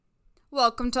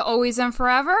Welcome to Always and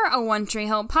Forever, a One Tree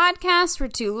Hill podcast where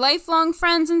two lifelong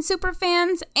friends and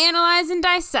superfans analyze and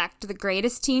dissect the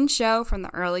greatest teen show from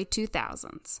the early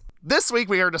 2000s. This week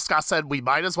we are discussing We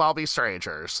Might As Well Be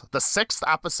Strangers, the 6th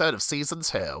episode of Season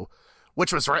 2,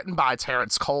 which was written by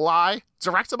Terrence Colli,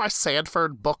 directed by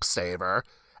Sanford Bookstaver,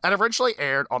 and originally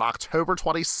aired on October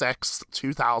 26,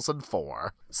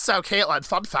 2004. So, Caitlin,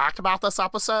 fun fact about this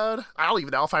episode, I don't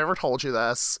even know if I ever told you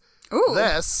this. Ooh.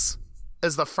 This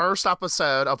is the first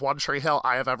episode of One Tree Hill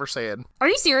I have ever seen. Are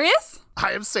you serious?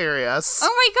 I am serious.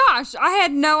 Oh my gosh, I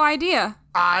had no idea.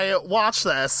 I watched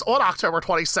this on October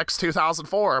 26,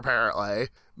 2004, apparently,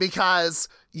 because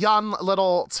young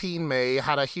little teen me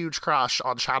had a huge crush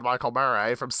on Chad Michael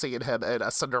Murray from seeing him in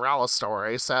A Cinderella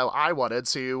Story, so I wanted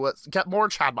to get more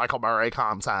Chad Michael Murray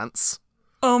contents.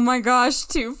 Oh my gosh,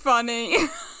 too funny.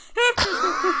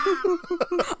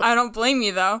 I don't blame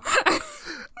you, though.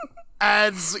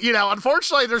 And,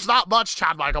 unfortunately, there's not much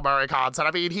Chad Michael Murray content. I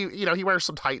mean, he wears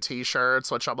some tight t-shirts,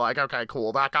 which I'm like, okay,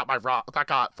 cool. That got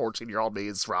 14-year-old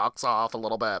me's rocks off a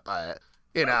little bit, but,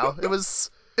 it was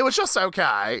just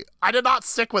okay. I did not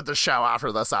stick with the show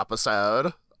after this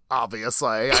episode,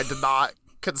 obviously. I did not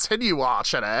continue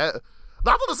watching it.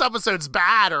 Not that this episode's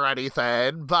bad or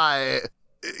anything, but,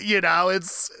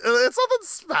 it's something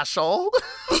special.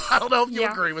 I don't know if you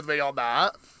agree with me on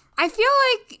that. I feel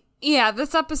like,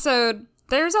 this episode,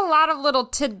 there's a lot of little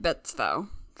tidbits, though,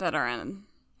 that are in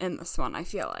this one, I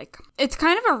feel like. It's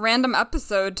kind of a random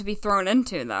episode to be thrown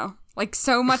into, though. Like,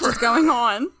 so much is going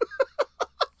on.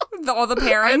 All the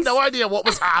parents. I had no idea what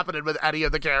was happening with any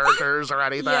of the characters or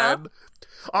anything. Yeah.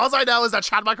 All I know is that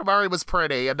Chad Michael Murray was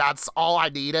pretty, and that's all I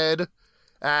needed.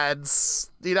 And,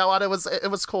 you know what, it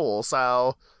was cool.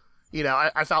 So,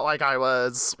 I felt like I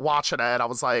was watching it. I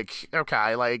was like,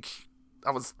 okay, like, I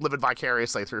was living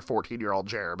vicariously through 14-year-old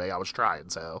Jeremy. I was trying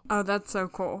to. Oh, that's so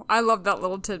cool. I love that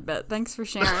little tidbit. Thanks for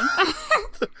sharing.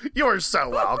 You're so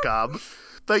welcome.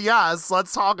 But yes,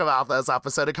 let's talk about this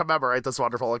episode and commemorate this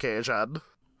wonderful occasion.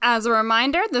 As a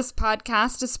reminder, this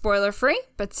podcast is spoiler-free,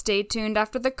 but stay tuned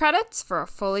after the credits for a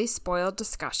fully spoiled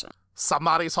discussion.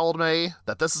 Somebody told me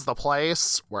that this is the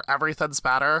place where everything's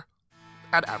better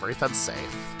and everything's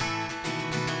safe.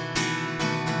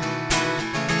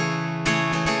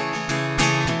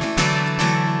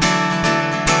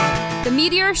 The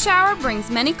meteor shower brings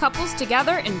many couples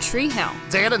together in Tree Hill.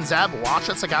 Dan and Zeb watch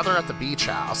it together at the beach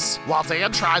house. While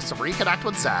Dan tries to reconnect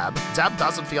with Zeb, Zeb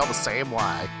doesn't feel the same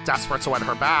way. Desperate to win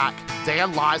her back,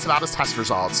 Dan lies about his test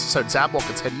results, so Zeb will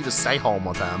continue to stay home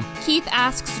with him. Keith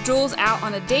asks Jules out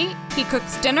on a date, he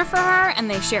cooks dinner for her, and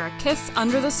they share a kiss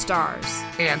under the stars.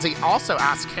 Andy also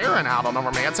asks Karen out on a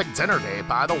romantic dinner date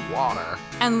by the water.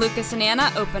 And Lucas and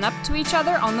Anna open up to each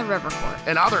other on the river court.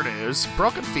 In other news,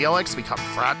 Brooke and Felix become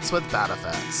friends with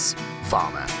benefits.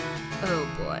 Vomit. Oh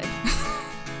boy.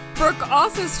 Brooke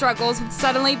also struggles with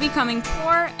suddenly becoming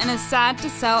poor and is sad to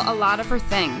sell a lot of her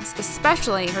things,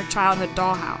 especially her childhood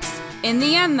dollhouse. In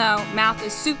the end, though, Mouth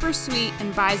is super sweet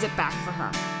and buys it back for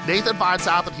her. Nathan finds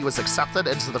out that he was accepted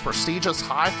into the prestigious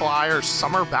High Flyers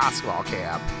summer basketball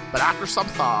camp, but after some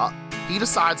thought, he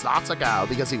decides not to go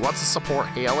because he wants to support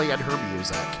Haley and her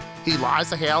music. He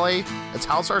lies to Haley and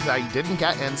tells her that he didn't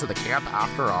get into the camp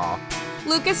after all.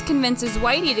 Lucas convinces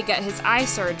Whitey to get his eye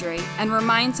surgery and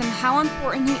reminds him how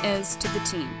important he is to the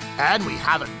team. And we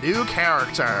have a new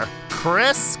character,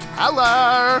 Chris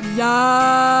Keller!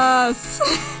 Yes!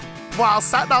 While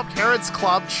setting up Karen's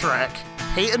club trick,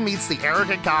 Peyton meets the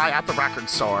arrogant guy at the record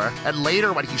store, and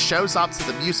later when he shows up to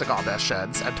the music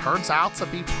auditions and turns out to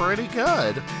be pretty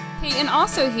good. Peyton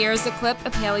also hears a clip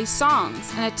of Haley's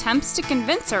songs and attempts to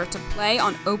convince her to play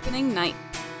on opening night.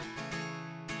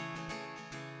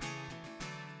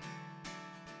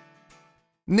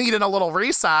 Needing a little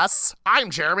recess, I'm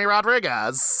Jeremy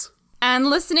Rodriguez. And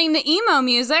listening to emo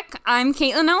music, I'm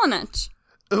Caitlin Elenich.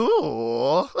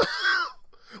 Ooh.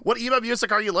 What emo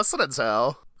music are you listening to?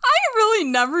 I really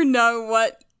never know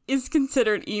what is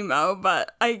considered emo,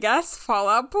 but I guess Fall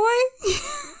Out Boy?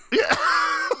 Yeah.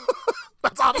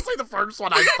 That's honestly the first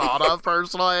one I thought of,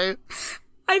 personally.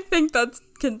 I think that's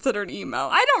considered emo.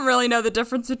 I don't really know the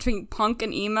difference between punk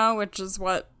and emo, which is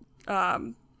what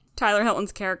Tyler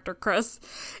Hilton's character, Chris,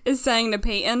 is saying to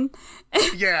Peyton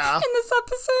yeah. in this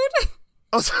episode.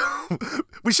 Also,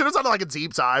 we should have done like a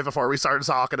deep dive before we started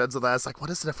talking into this. Like, what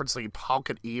is the difference between punk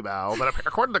and emo? But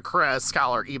according to Chris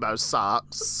Keller, emo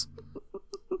sucks.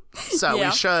 So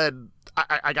we should...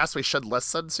 I guess we should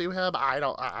listen to him. I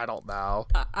don't know.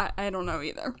 I don't know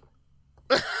either.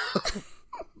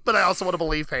 But I also want to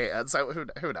believe Peyton, so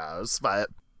who knows? But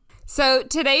So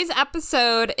today's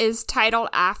episode is titled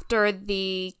after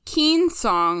the Keane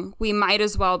song, We Might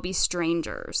As Well Be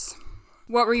Strangers.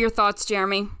 What were your thoughts,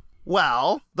 Jeremy?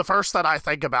 Well, the first that I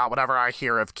think about whenever I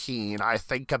hear of Keane, I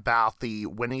think about the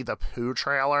Winnie the Pooh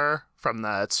trailer from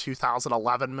the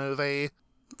 2011 movie.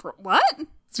 What?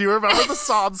 Do you remember the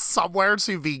song Somewhere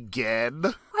to Begin?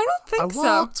 I don't think so.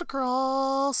 I walked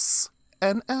across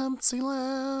an empty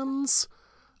land.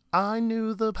 I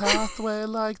knew the pathway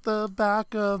like the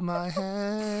back of my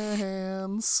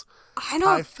hands.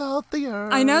 I felt the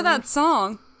earth. I know that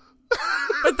song.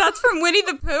 But that's from Winnie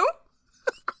the Pooh?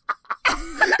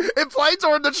 It played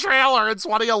during the trailer in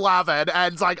 2011,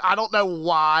 and, like, I don't know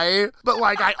why, but,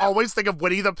 like, I always think of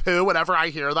Winnie the Pooh whenever I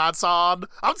hear that song.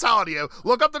 I'm telling you,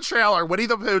 look up the trailer, Winnie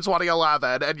the Pooh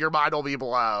 2011, and your mind will be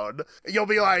blown. You'll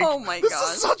be like, oh my this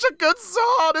God. is such a good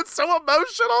song. It's so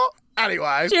emotional.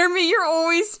 Anyway. Jeremy, you're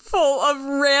always full of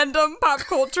random pop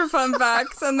culture fun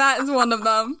facts, and that is one of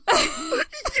them.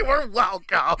 You are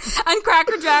welcome. And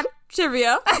Cracker Jack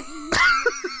trivia.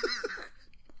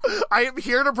 I am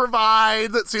here to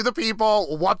provide to the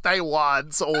people what they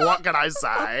want. So what can I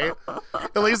say?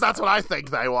 At least that's what I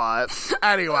think they want.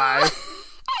 Anyway.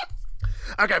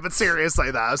 Okay, but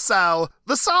seriously though. So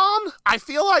the song, I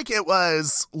feel like it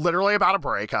was literally about a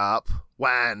breakup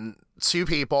when two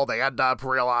people, they end up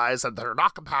realize that they're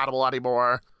not compatible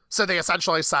anymore. So they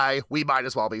essentially say, we might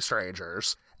as well be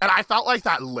strangers. And I felt like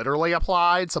that literally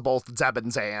applied to both Deb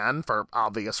and Dan for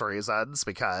obvious reasons,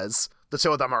 because the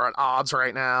two of them are at odds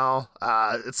right now.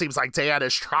 It seems like Dan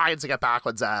is trying to get back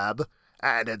with Deb,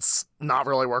 and it's not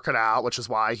really working out, which is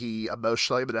why he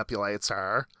emotionally manipulates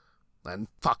her. And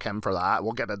fuck him for that.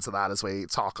 We'll get into that as we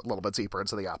talk a little bit deeper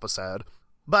into the episode.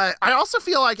 But I also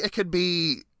feel like it could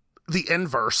be the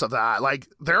inverse of that. Like,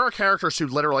 there are characters who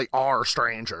literally are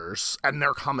strangers, and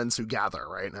they're coming together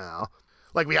right now.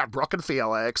 Like, we have Brooke and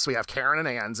Felix, we have Karen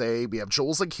and Andy, we have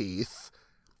Jules and Keith.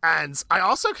 And I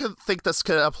also think this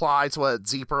could apply to a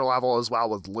deeper level as well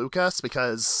with Lucas,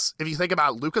 because if you think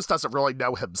about it, Lucas doesn't really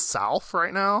know himself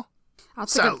right now.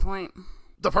 That's a good point.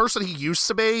 The person he used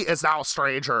to be is now a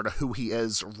stranger to who he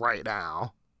is right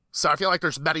now. So I feel like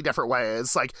there's many different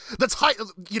ways. Like, the title,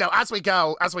 you know, as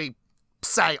we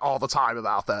say all the time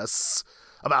about this,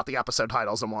 about the episode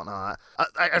titles and whatnot,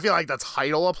 I feel like the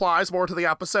title applies more to the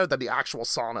episode than the actual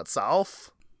song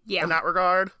itself. Yeah. In that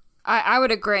regard. I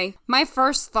would agree. My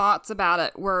first thoughts about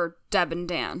it were Deb and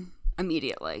Dan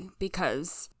immediately,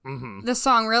 because the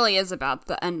song really is about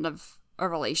the end of a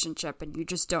relationship, and you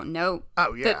just don't know.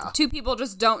 Oh, yeah. The two people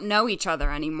just don't know each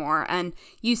other anymore, and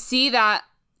you see that,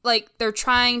 like,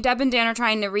 Deb and Dan are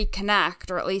trying to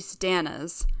reconnect, or at least Dan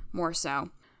is, more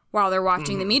so, while they're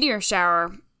watching the meteor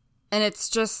shower, and it's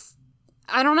just,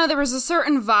 I don't know, there was a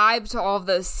certain vibe to all of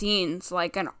those scenes,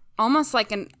 like almost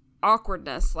like an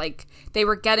awkwardness, like they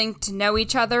were getting to know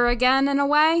each other again in a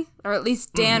way, or at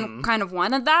least Dan kind of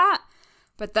wanted that,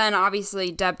 but then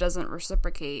obviously Deb doesn't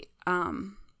reciprocate.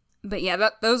 But yeah,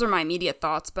 those are my immediate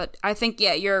thoughts. But I think,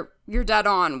 yeah, you're dead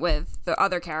on with the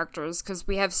other characters, because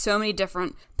we have so many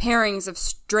different pairings of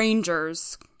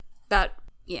strangers that,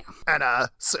 yeah. And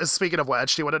speaking of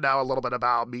which, do you want to know a little bit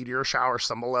about meteor shower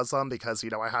symbolism? Because, you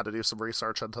know, I had to do some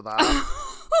research into that.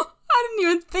 I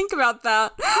didn't even think about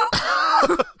that.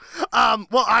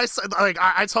 Well,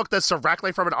 I took this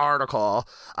directly from an article.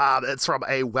 It's from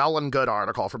a Well and Good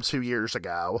article from 2 years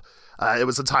ago. It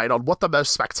was entitled, What the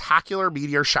Most Spectacular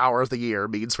Meteor Shower of the Year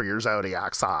Means for Your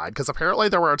Zodiac Sign. Because apparently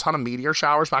there were a ton of meteor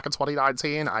showers back in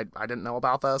 2019. I didn't know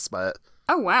about this, but...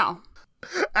 Oh, wow.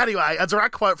 Anyway, a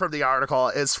direct quote from the article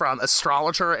is from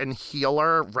astrologer and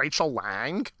healer Rachel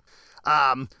Lang.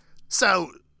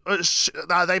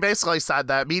 They basically said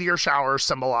that meteor showers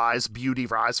symbolize beauty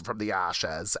rising from the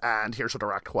ashes, and here's a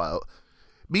direct quote.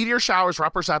 Meteor showers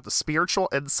represent the spiritual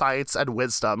insights and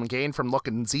wisdom gained from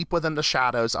looking deep within the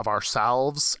shadows of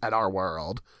ourselves and our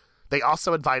world. They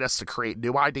also invite us to create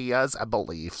new ideas and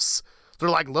beliefs. They're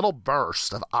like little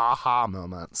bursts of aha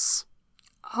moments.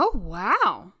 Oh,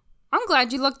 wow. I'm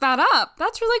glad you looked that up.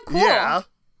 That's really cool. Yeah.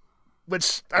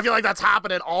 Which I feel like that's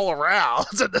happening all around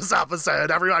in this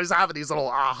episode. Everybody's having these little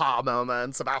aha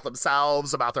moments about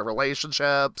themselves, about their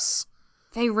relationships.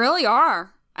 They really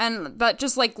are. And but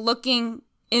just like looking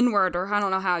inward, or I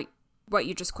don't know what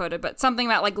you just quoted, but something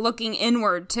about like looking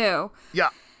inward too.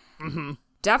 Yeah.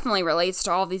 Definitely relates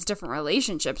to all these different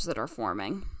relationships that are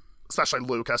forming. Especially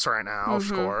Lucas right now, of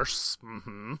course.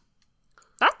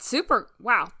 That's super.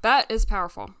 Wow. That is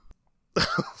powerful.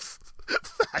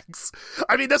 Thanks.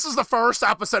 I mean, this is the first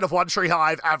episode of One Tree Hill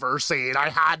I've ever seen. I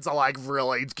had to, like,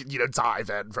 really, dive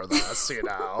in for this,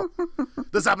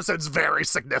 This episode's very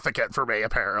significant for me,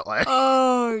 apparently.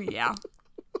 Oh, yeah.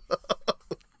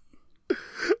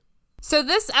 So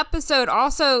this episode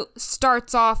also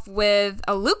starts off with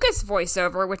a Lucas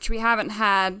voiceover, which we haven't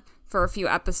had for a few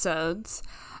episodes.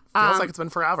 Feels like it's been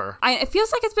forever. It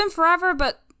feels like it's been forever,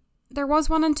 but there was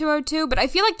one in 202, but I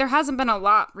feel like there hasn't been a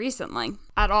lot recently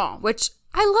at all, which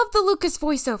I love the Lucas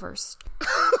voiceovers.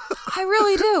 I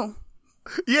really do.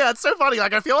 Yeah, it's so funny.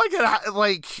 Like, I feel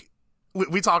like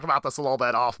we talked about this a little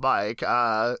bit off mic.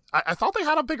 I thought they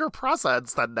had a bigger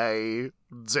presence than they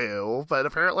do, but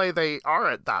apparently they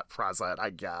aren't that present,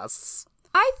 I guess.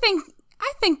 I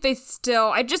think they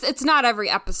still, it's not every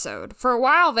episode. For a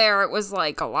while there, it was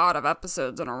like a lot of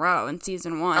episodes in a row in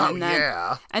season 1. Oh,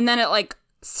 yeah. And then it like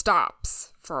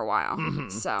stops for a while. Mm-hmm.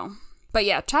 So, but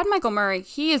yeah, Chad Michael Murray,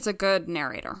 he is a good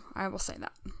narrator. I will say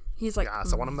that. He's like, yeah,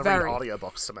 so I want him to read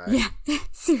audiobooks to me. Yeah,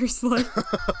 seriously.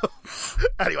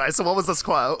 Anyway, so what was this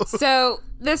quote? So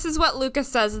this is what Lucas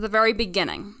says at the very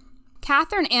beginning.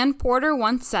 Catherine Ann Porter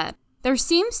once said, "There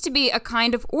seems to be a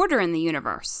kind of order in the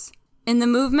universe, in the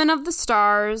movement of the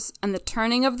stars and the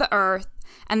turning of the earth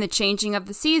and the changing of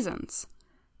the seasons.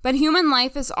 But human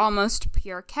life is almost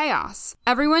pure chaos.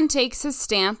 Everyone takes his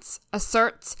stance,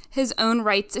 asserts his own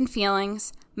rights and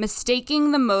feelings,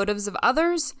 mistaking the motives of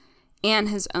others and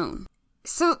his own."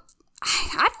 So,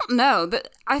 I don't know.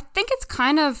 I think it's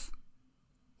kind of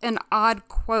an odd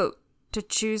quote to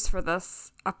choose for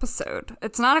this episode.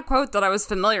 It's not a quote that I was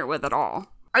familiar with at all.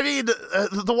 I mean,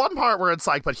 the one part where it's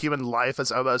like, but human life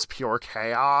is almost pure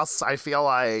chaos, I feel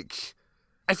like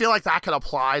that could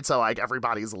apply to, like,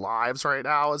 everybody's lives right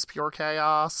now as pure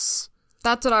chaos.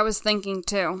 That's what I was thinking,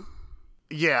 too.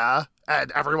 Yeah, and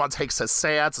everyone takes his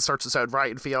stance, asserts his own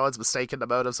right and feelings, mistaking the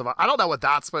motives of... I don't know what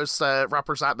that's supposed to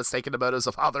represent, mistaking the motives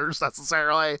of others,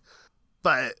 necessarily.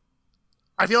 But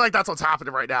I feel like that's what's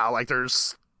happening right now. Like,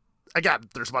 there's a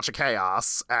bunch of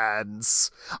chaos, and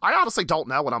I honestly don't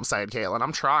know what I'm saying, Caitlin.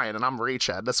 I'm trying, and I'm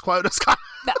reaching. This quote is kind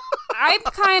of... I'm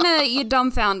kind of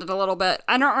dumbfounded a little bit.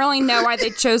 I don't really know why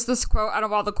they chose this quote out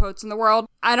of all the quotes in the world.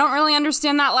 I don't really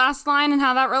understand that last line and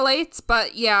how that relates,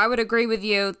 but yeah, I would agree with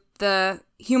you. The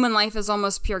human life is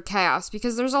almost pure chaos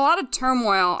because there's a lot of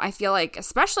turmoil, I feel like,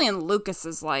 especially in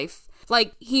Lucas's life.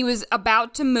 Like, he was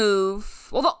about to move,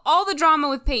 all the drama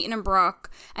with Peyton and Brooke,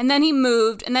 and then he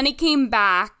moved, and then he came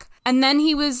back, and then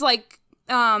he was, like,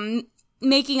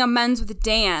 making amends with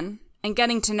Dan and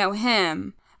getting to know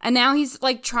him. And now he's,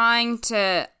 like, trying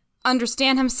to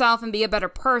understand himself and be a better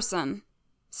person.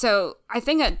 So I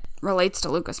think it relates to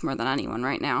Lucas more than anyone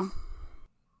right now.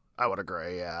 I would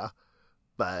agree, yeah.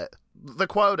 But the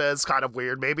quote is kind of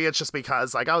weird. Maybe it's just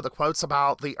because, like, the quote's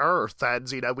about the Earth,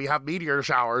 and, we have meteor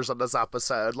showers in this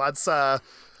episode. Let's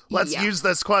use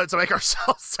this quote to make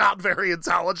ourselves sound very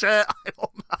intelligent. I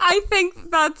don't know. I think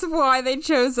that's why they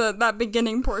chose that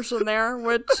beginning portion there,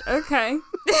 which, okay.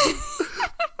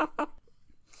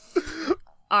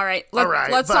 All right,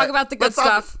 let's talk about the good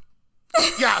stuff.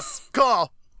 Yes,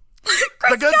 cool.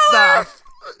 The good stuff.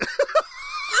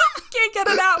 I can't get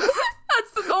it out.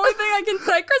 That's the only thing I can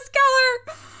say. Chris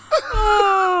Keller.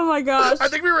 Oh my gosh. I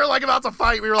think we were like about to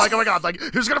fight. We were like, oh my god, like,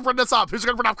 who's gonna bring this up? Who's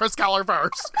gonna bring up Chris Keller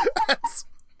first?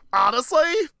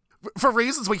 Honestly, for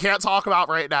reasons we can't talk about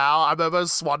right now, I'm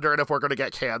almost wondering if we're gonna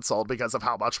get canceled because of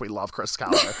how much we love Chris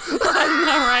Keller. I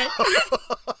know, right?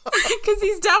 Because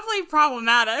he's definitely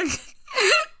problematic.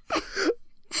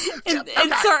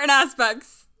 in certain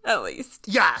aspects, at least.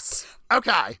 Yes.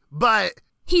 Okay. But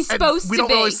he's supposed to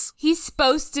be. He's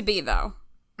supposed to be, though.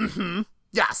 Mm-hmm.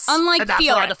 Yes. Unlike and that's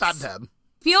Felix. why I defend him.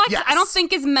 Felix, yes. I don't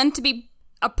think is meant to be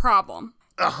a problem.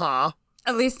 Uh-huh.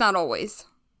 At least not always.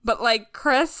 But, like,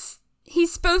 Chris,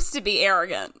 he's supposed to be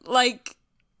arrogant. Like,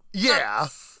 yeah.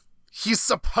 He's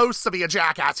supposed to be a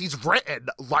jackass. He's written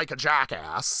like a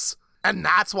jackass. And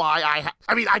that's why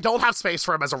I don't have space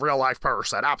for him as a real-life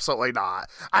person. Absolutely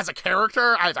not. As a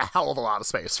character, I have a hell of a lot of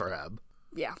space for him.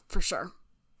 Yeah, for sure.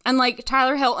 And, like,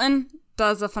 Tyler Hilton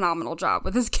does a phenomenal job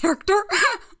with his character.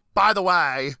 By the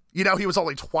way, he was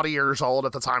only 20 years old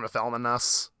at the time of filming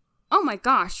this. Oh my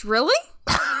gosh, really?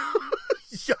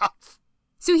 Yeah.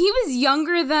 So he was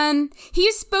younger than... He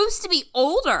was supposed to be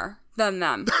older than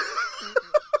them.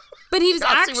 But he was,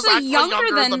 yes, actually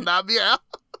younger than them, yeah.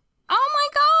 Oh my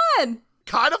god!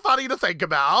 Kind of funny to think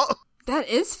about. That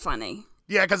is funny.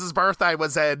 Yeah, because his birthday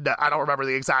was in, I don't remember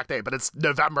the exact date, but it's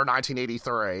November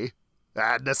 1983.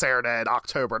 And this aired in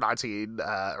October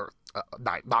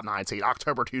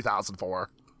October 2004.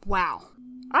 Wow.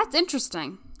 That's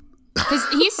interesting. Because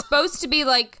he's supposed to be,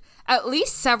 like, at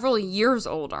least several years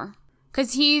older.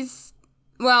 Because he's,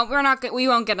 well, we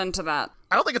won't get into that.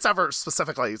 I don't think it's ever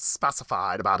specifically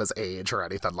specified about his age or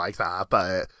anything like that,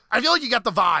 but I feel like you get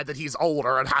the vibe that he's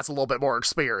older and has a little bit more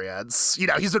experience. You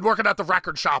know, he's been working at the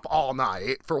record shop all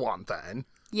night, for one thing.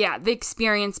 Yeah, the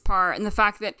experience part and the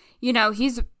fact that, you know,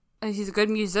 he's a good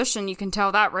musician. You can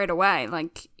tell that right away.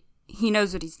 Like, he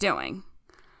knows what he's doing.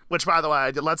 Which, by the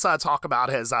way, let's talk about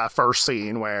his first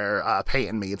scene where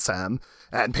Peyton meets him.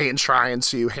 And Peyton's trying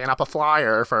to hand up a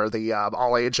flyer for the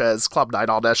all-ages club night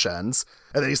auditions.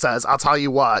 And then he says, I'll tell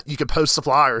you what, you can post the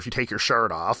flyer if you take your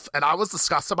shirt off. And I was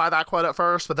disgusted by that quote at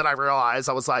first, but then I realized,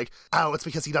 I was like, oh, it's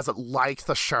because he doesn't like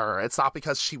the shirt. It's not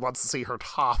because she wants to see her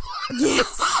top.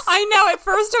 Yes, I know. At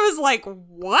first I was like,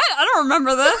 what? I don't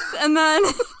remember this. And then,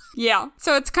 yeah.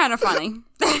 So it's kind of funny.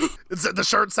 The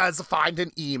shirt says, find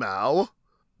an emo,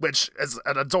 which is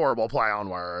an adorable play on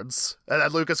words. And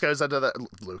then Chris goes into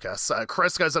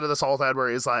this whole thing where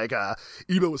he's like,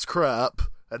 emo is crap.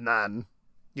 And then,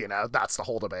 you know, that's the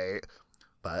whole debate.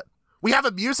 But we have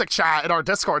a music chat in our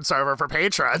Discord server for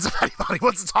patrons. If anybody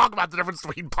wants to talk about the difference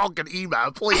between punk and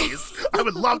emo, please. I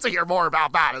would love to hear more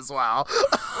about that as well.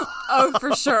 Oh,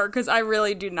 for sure, because I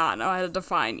really do not know how to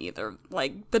define either,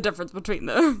 like, the difference between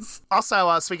those.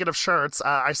 Also, speaking of shirts,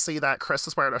 I see that Chris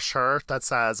is wearing a shirt that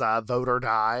says Vote or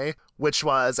Die, which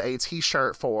was a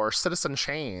t-shirt for Citizen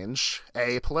Change,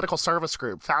 a political service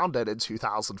group founded in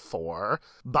 2004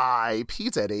 by P.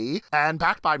 Diddy and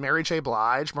backed by Mary J.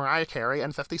 Blige, Mariah Carey,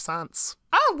 and 50 Cent.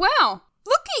 Oh, wow.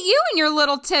 Look at you and your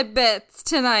little tidbits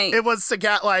tonight. It was to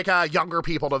get, like, younger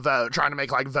people to vote, trying to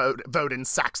make, like, voting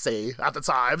sexy at the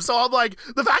time. So I'm like,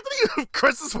 the fact that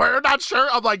Chris is wearing that shirt,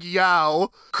 I'm like,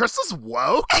 yo, Chris is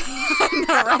woke? I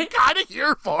know, right? I'm kind of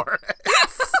here for it.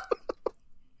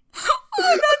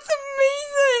 Oh, that's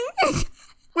amazing.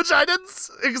 Which I didn't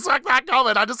expect that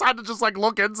coming. I just had to just, like,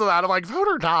 look into that. I'm like, vote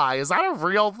or die? Is that a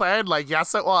real thing? Like,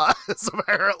 yes, it was,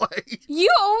 apparently. You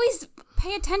always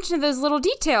pay attention to those little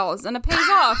details, and it pays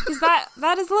off, because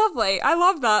that is lovely. I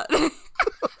love that.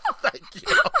 Thank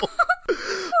you.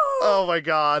 Oh, my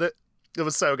God. It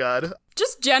was so good.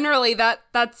 Just generally, that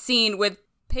scene with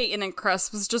Peyton and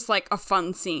Chris was just, like, a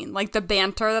fun scene. Like, the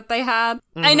banter that they had.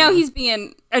 Mm-hmm. I know he's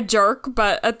being a jerk,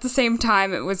 but at the same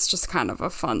time, it was just kind of a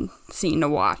fun scene to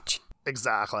watch.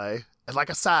 Exactly. And like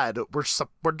I said,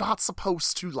 we're not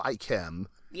supposed to like him.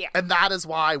 Yeah. And that is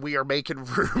why we are making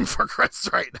room for Chris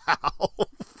right now.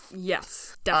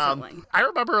 Yes, definitely. I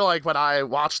remember, like, when I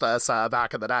watched this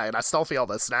back in the day, and I still feel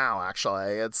this now,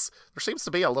 actually. There seems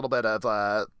to be a little bit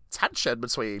of tension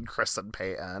between Chris and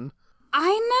Peyton.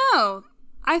 I know.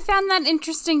 I found that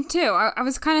interesting, too. I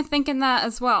was kind of thinking that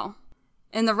as well.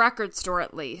 In the record store,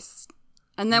 at least.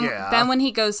 And then, then when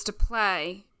he goes to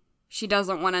play, she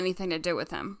doesn't want anything to do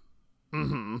with him.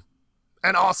 Mm-hmm.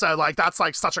 And also, like, that's,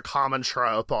 like, such a common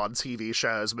trope on TV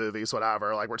shows, movies,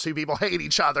 whatever, like, where two people hate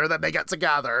each other, then they get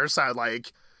together. So,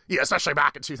 like, yeah, especially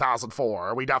back in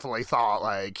 2004, we definitely thought,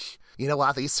 like, you know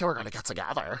what, these two are going to get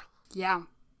together. Yeah.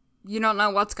 You don't know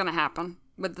what's going to happen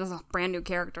with this brand new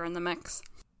character in the mix.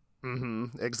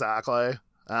 Mm-hmm, exactly.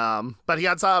 But he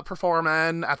ends up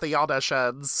performing at the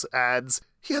auditions, and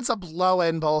he ends up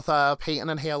blowing both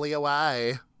Peyton and Haley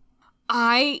away.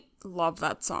 I love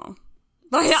that song.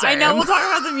 I know we'll talk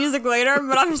about the music later,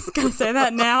 but I'm just going to say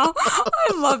that now.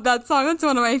 I love that song. It's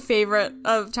one of my favorite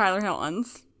of Tyler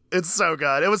Hilton's. It's so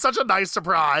good. It was such a nice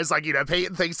surprise. Like, you know,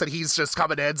 Peyton thinks that he's just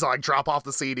coming in to, like, drop off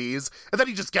the CDs, and then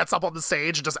he just gets up on the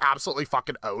stage and just absolutely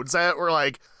fucking owns it. We're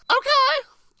like, okay,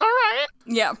 all right.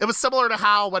 Yeah. It was similar to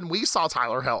how when we saw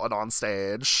Tyler Hilton on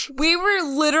stage. We were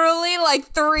literally,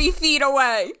 like, 3 feet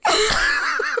away.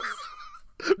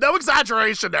 No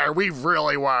exaggeration there. We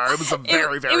really were. It was a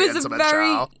very intimate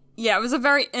show. Yeah, it was a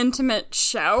very intimate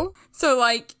show. So,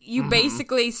 like, you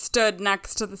basically stood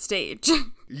next to the stage.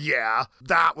 Yeah,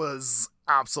 that was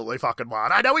absolutely fucking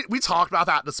wild. I know we talked about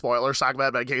that in the spoiler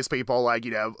segment, but in case people, like,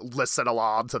 you know, listen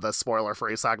along to the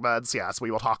spoiler-free segments, yes, we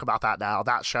will talk about that now.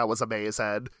 That show was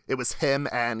amazing. It was him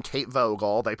and Kate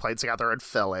Vogel. They played together in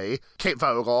Philly. Kate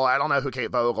Vogel, I don't know who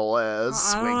Kate Vogel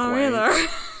is. I don't know either.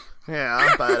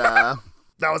 Yeah, but,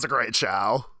 that was a great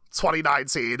show.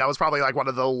 2019. That was probably, like, one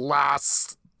of the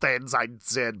last things I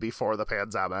did before the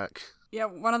pandemic. Yeah,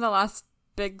 one of the last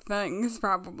big things,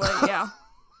 probably, yeah.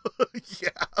 Yeah.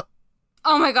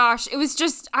 Oh my gosh, it was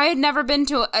just, I had never been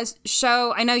to a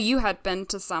show, I know you had been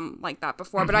to some like that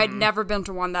before, but I'd never been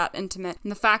to one that intimate.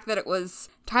 And the fact that it was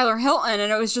Tyler Hilton,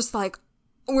 and it was just like,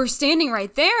 we're standing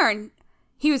right there, and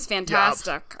he was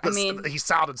fantastic. Yep. I mean, he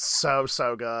sounded so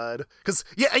good. Because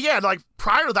yeah, like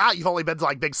prior to that, you've only been to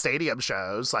like big stadium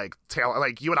shows, like Taylor.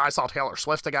 Like you and I saw Taylor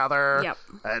Swift together,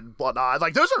 and whatnot.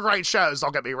 Like those are great shows.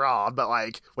 Don't get me wrong, but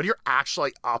like when you're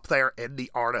actually up there in the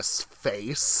artist's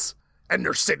face and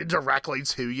they're sitting directly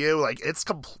to you, like, it's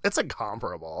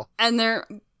incomparable. And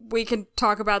we can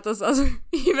talk about this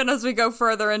even as we go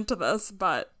further into this,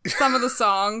 but some of the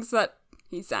songs that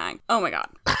he sang, oh my god.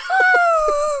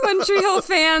 One Tree Hill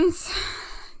fans,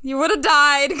 you would have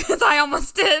died, because I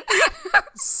almost did.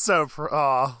 So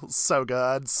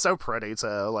good. So pretty, too.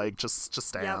 Like,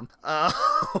 just damn.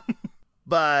 Yep.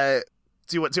 But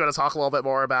do you want to talk a little bit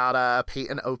more about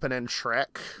Peyton, Open, and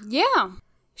Trick? Yeah.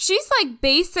 She's, like,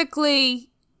 basically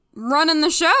running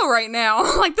the show right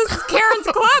now. Like, this is Karen's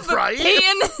club, but Right?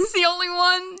 Peyton is the only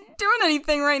one doing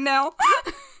anything right now.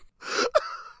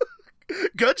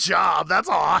 Good job. That's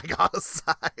all I gotta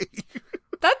say.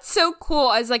 That's so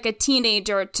cool as, like, a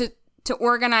teenager to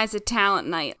organize a talent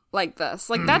night like this.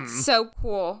 Like, that's so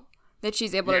cool that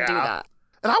she's able to do that.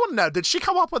 And I want to know, did she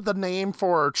come up with the name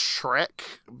for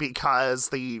Trick because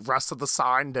the rest of the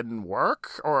sign didn't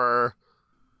work? Or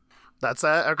that's it?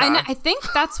 Okay. I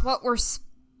think that's what we're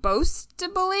supposed to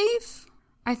believe.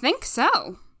 I think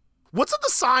so. What did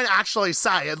the sign actually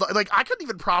say? Like, I couldn't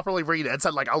even properly read it. It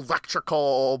said, like,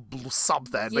 electrical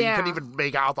something, but you couldn't even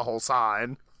make out the whole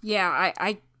sign. Yeah,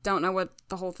 I don't know what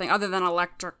the whole thing, other than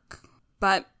electric,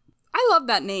 but I love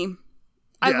that name.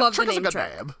 I love the name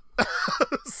Trick. Name.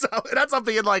 So it ends up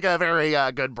being like a very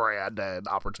good brand and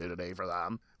opportunity for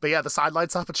them. But yeah, the side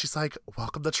lights up and she's like,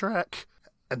 welcome to Trick.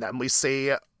 And then we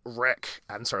see Rick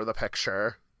enter the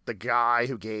picture, the guy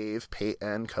who gave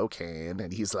Peyton cocaine,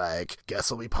 and he's like, guess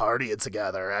we'll be partying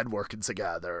together and working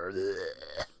together.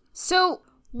 Ugh. So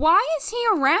why is he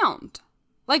around?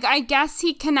 Like, I guess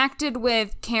he connected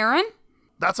with Karen.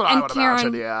 That's what I would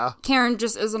imagine, yeah. Karen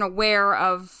just isn't aware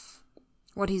of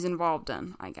what he's involved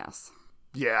in, I guess.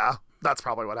 Yeah, that's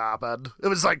probably what happened. It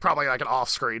was like probably like an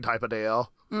off-screen type of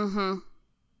deal. Mm-hmm.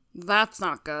 That's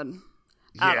not good.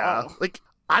 At all. Like,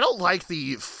 I don't like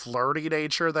the flirty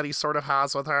nature that he sort of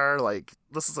has with her. Like,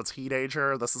 this is a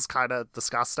teenager. This is kind of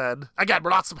disgusting. Again,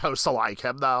 we're not supposed to like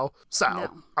him, though. So, No.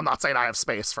 I'm not saying I have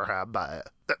space for him, but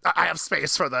I have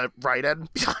space for the writing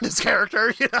behind his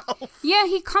character, you know? Yeah,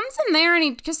 he comes in there and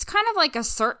he just kind of like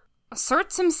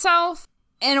asserts himself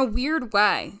in a weird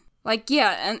way. Like,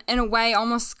 yeah, and in a way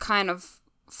almost kind of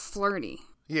flirty.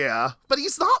 Yeah, but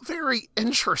he's not very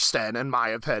interesting, in my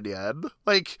opinion.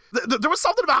 Like, there was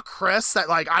something about Chris that,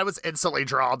 like, I was instantly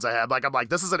drawn to him. Like, I'm like,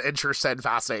 this is an interesting,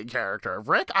 fascinating character.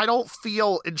 Rick, I don't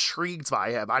feel intrigued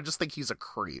by him. I just think he's a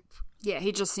creep. Yeah,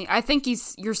 I think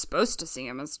you're supposed to see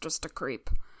him as just a creep.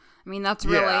 I mean, that's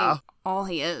really all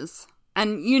he is.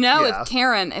 And, you know, if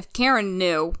Karen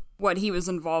knew what he was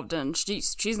involved in,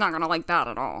 she's not gonna like that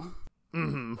at all.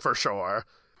 Mm-hmm, for sure.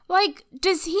 Like,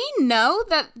 does he know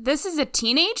that this is a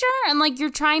teenager and, like, you're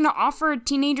trying to offer a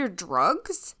teenager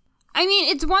drugs? I mean,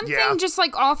 it's one thing just,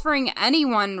 like, offering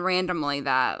anyone randomly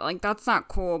that. Like, that's not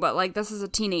cool, but, like, this is a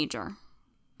teenager.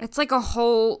 It's, like, a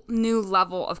whole new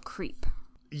level of creep.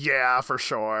 Yeah, for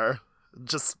sure.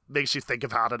 Just makes you think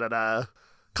about it in a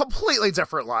completely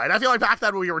different light. I feel like back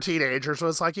then when we were teenagers, it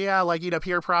was like, yeah, like, you know,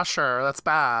 peer pressure, that's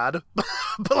bad.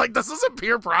 But, like, this isn't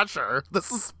peer pressure.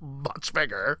 This is much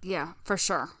bigger. Yeah, for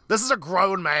sure. This is a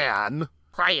grown man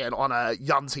preying on a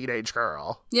young teenage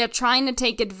girl. Yeah, trying to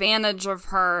take advantage of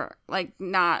her, like,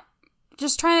 not...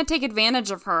 Just trying to take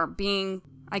advantage of her being,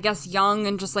 I guess, young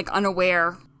and just, like,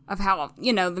 unaware of how,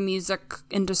 you know, the music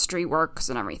industry works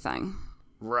and everything.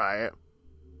 Right.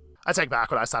 I take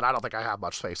back what I said. I don't think I have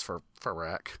much space for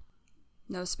Rick.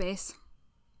 No space?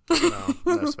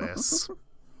 No space.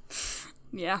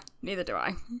 Yeah, neither do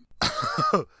I.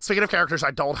 Speaking of characters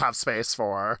I don't have space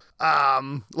for,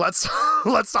 let's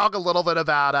talk a little bit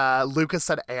about Lucas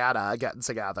and Anna getting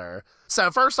together.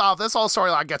 So first off, this whole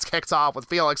storyline gets kicked off with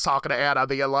Felix talking to Anna,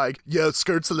 being like, "Yo,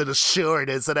 skirt's a little short,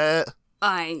 isn't it?"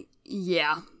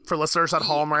 Yeah. For listeners at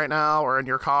home right now or in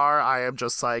your car, I am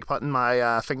just like putting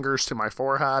my fingers to my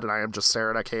forehead and I am just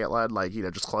staring at Caitlin, like, you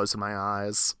know, just closing my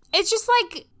eyes. It's just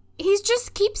like he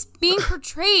just keeps being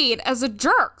portrayed as a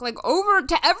jerk, like over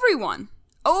to everyone,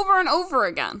 over and over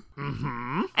again.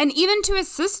 Mm-hmm. And even to his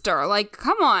sister, like,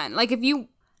 come on, like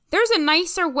there's a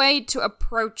nicer way to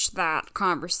approach that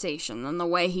conversation than the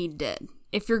way he did.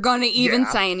 If you're gonna even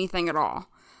say anything at all,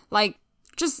 like,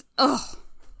 just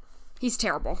he's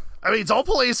terrible. I mean, don't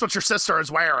police what your sister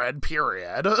is wearing,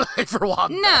 period. For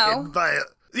one thing. But,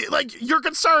 like, you're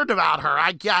concerned about her.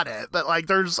 I get it. But, like,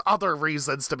 there's other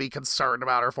reasons to be concerned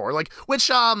about her for. Like, which,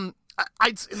 I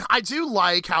do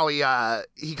like how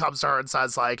he comes to her and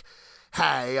says, like,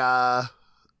 hey,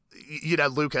 you know,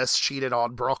 Lucas cheated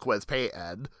on Brooke with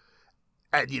Peyton.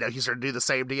 And, you know, he's going to do the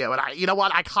same to you. And you know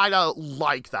what? I kind of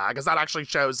like that, because that actually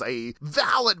shows a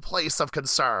valid place of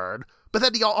concern. But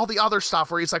then all the other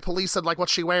stuff where he's like policing like what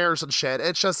she wears and shit,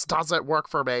 it just doesn't work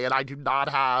for me, and I do not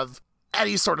have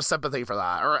any sort of sympathy for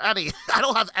that, or I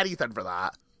don't have anything for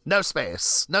that. No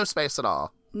space at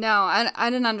all. No, I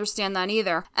didn't understand that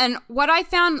either. And what I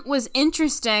found was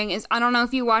interesting is, I don't know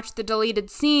if you watched the deleted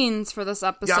scenes for this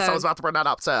episode. Yes, I was about to bring that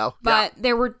up too. But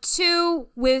there were two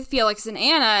with Felix and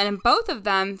Anna, and in both of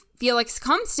them, Felix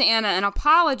comes to Anna and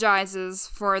apologizes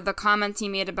for the comments he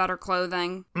made about her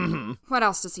clothing. Mm-hmm. What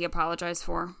else does he apologize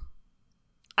for?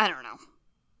 I don't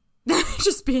know.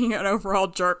 Just being an overall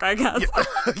jerk, I guess.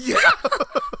 Yeah.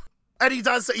 And he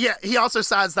does, yeah, he also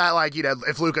says that, like, you know,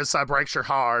 if Lucas breaks your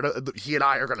heart, he and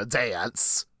I are going to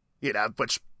dance, you know,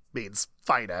 which means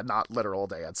fighting, not literal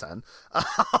dancing.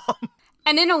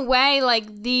 And in a way,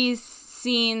 like, these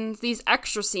scenes, these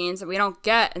extra scenes that we don't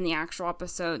get in the actual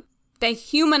episode, they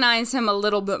humanize him a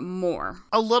little bit more.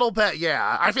 A little bit,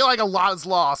 yeah. I feel like a lot is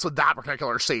lost with that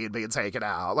particular scene being taken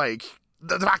out. Like,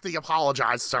 the fact that he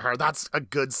apologized to her, that's a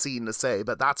good scene to say,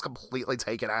 but that's completely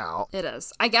taken out. It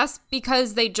is. I guess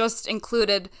because they just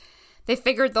included, they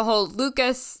figured the whole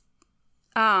Lucas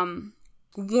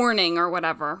warning or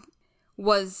whatever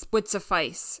would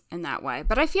suffice in that way.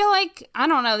 But I feel like, I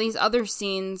don't know, these other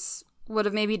scenes would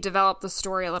have maybe developed the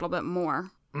story a little bit more.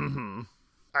 Mm-hmm.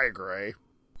 I agree.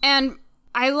 And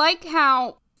I like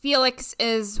how Felix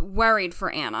is worried for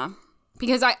Anna,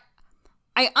 because I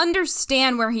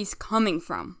understand where he's coming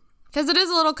from. Because it is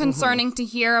a little concerning to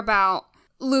hear about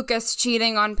Lucas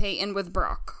cheating on Peyton with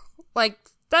Brooke. Like,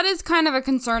 that is kind of a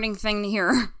concerning thing to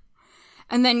hear.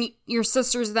 And then your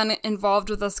sister's then involved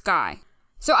with this guy.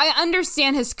 So I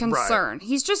understand his concern.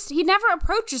 Right. He never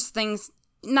approaches things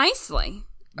nicely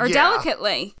or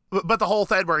delicately. But the whole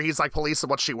thing where he's like policing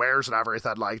what she wears and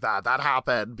everything like that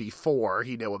happened before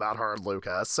he knew about her and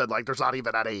Lucas. And like, there's not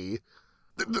even any...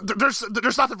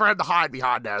 There's nothing for him to hide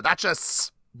behind there. That's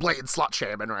just blatant slut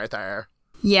shaming right there.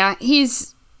 Yeah,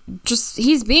 he's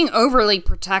being overly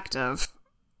protective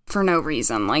for no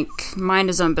reason. Like, mind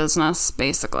his own business,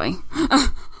 basically.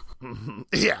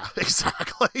 Yeah,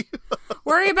 exactly.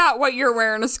 Worry about what you're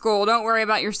wearing to school. Don't worry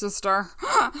about your sister.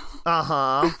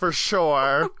 For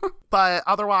sure. But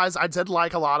otherwise, I did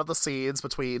like a lot of the scenes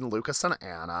between Lucas and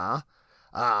Anna.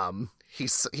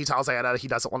 He tells Anna he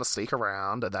doesn't want to sneak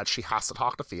around and that she has to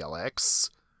talk to Felix,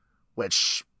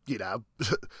 which, you know,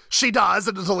 she does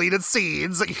in the deleted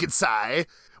scenes, you could say.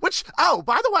 Which, oh,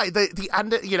 by the way, the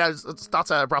end, you know, it's not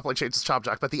to abruptly change the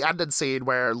subject, but the ending scene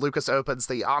where Lucas opens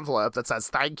the envelope that says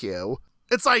thank you,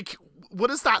 it's like, what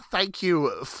is that thank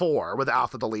you for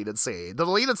without the deleted scene? The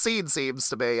deleted scene seems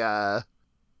to be,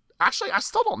 actually, I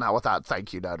still don't know what that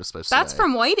thank you note is supposed to be. That's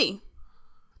from Whitey.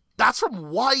 That's from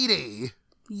Whitey.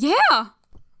 Yeah.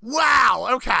 Wow.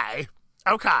 Okay.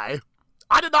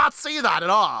 I did not see that at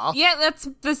all. Yeah, that's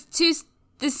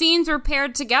the scenes were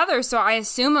paired together, so I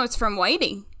assume it was from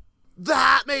Whitey.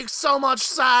 That makes so much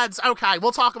sense. Okay,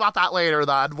 we'll talk about that later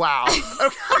then. Wow.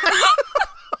 Okay.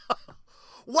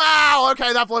 Wow.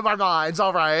 Okay, that blew my mind.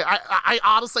 All right. I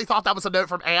honestly thought that was a note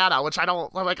from Anna, which I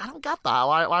don't get that.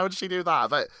 Why would she do that?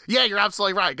 But yeah, you're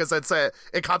absolutely right, because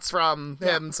it cuts from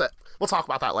him to. We'll talk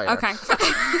about that later. Okay.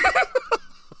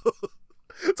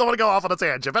 Don't want to go off on a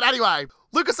tangent. But anyway,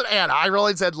 Lucas and Anna, I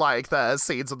really did like the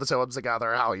scenes of the two of them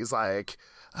together, how he's like,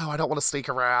 oh, I don't want to sneak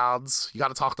around. You got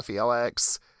to talk to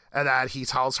Felix. And then he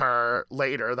tells her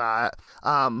later that,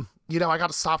 you know, I got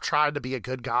to stop trying to be a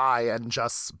good guy and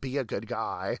just be a good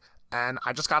guy. And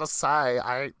I just got to say,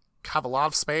 I have a lot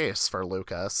of space for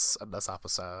Lucas in this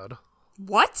episode.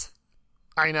 What?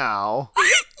 I know.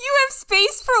 You have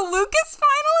space for Lucas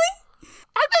finally?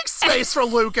 I make space for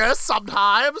Lucas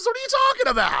sometimes. What are you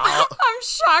talking about? I'm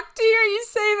shocked to hear you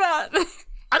say that.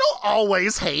 I don't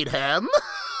always hate him.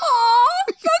 Aw,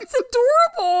 that's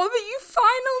adorable that you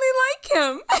finally like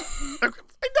him.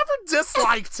 I never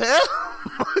disliked him.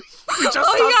 You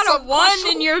got a 1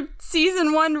 in your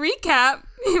season 1 recap.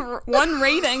 1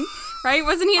 rating, right?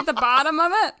 Wasn't he at the bottom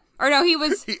of it? Or no, he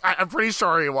was... I'm pretty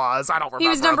sure he was. I don't remember. He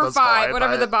was number 5, point,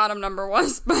 whatever the bottom number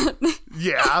was. But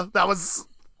yeah, that's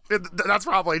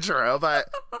probably true. But,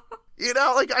 you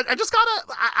know, like, I just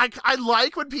gotta... I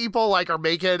like when people, like, are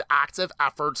making active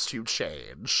efforts to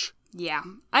change. Yeah,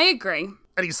 I agree.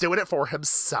 And he's doing it for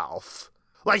himself.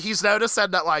 Like, he's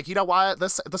noticing that, like, you know what?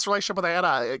 This relationship with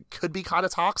Anna, it could be kind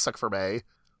of toxic for me.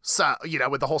 So, you know,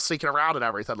 with the whole sneaking around and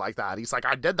everything like that. He's like,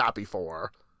 I did that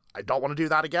before. I don't want to do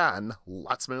that again.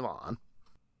 Let's move on.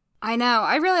 I know.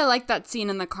 I really like that scene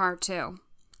in the car, too.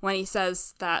 When he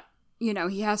says that, you know,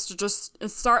 he has to just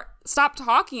stop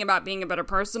talking about being a better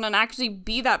person and actually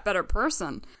be that better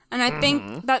person. And I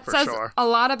think that says a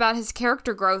lot about his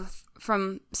character growth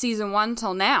from season 1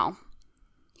 till now.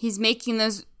 he's making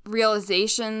those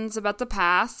realizations about the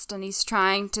past, and he's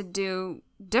trying to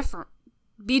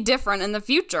be different in the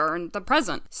future and the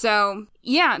present. So,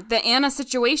 yeah, the Anna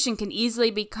situation can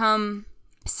easily become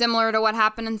similar to what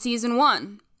happened in season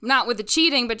 1. Not with the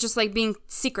cheating, but just, like, being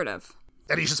secretive.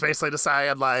 And he's just basically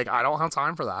saying, like, I don't have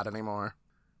time for that anymore.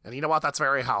 And you know what? That's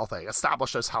very healthy.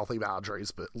 Establish those healthy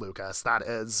boundaries, but Lucas. That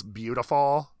is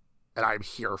beautiful, and I'm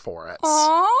here for it.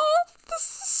 Aww, this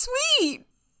is sweet.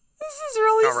 This is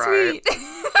really sweet.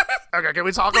 Okay, can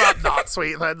we talk about not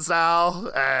sweet things now?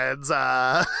 And,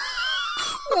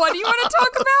 what do you want to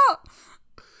talk about?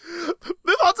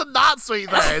 Move on to not sweet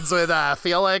things with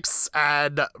Felix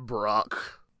and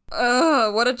Brooke.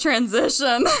 Ugh, what a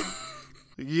transition.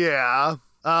 Yeah.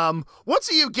 What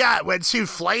do you get when two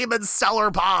flaming stellar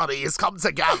bodies come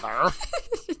together?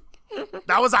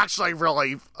 That was actually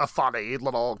really a funny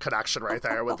little connection right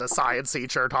there with the science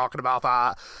teacher talking about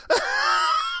that.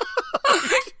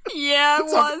 Yeah, it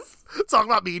was. Talking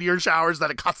about meteor showers, then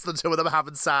it cuts the two of them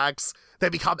having sex. They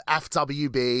become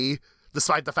FWB,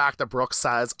 despite the fact that Brooke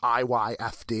says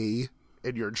IYFD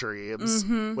in your dreams,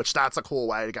 which that's a cool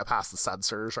way to get past the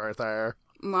censors right there.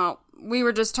 Well, we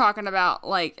were just talking about,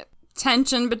 like,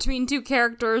 tension between two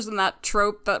characters and that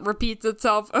trope that repeats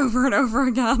itself over and over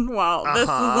again. Well, this is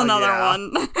another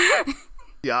one.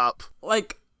 Yup.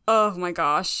 Like, oh my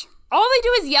gosh. All they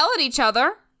do is yell at each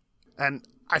other. And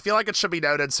I feel like it should be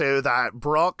noted, too, that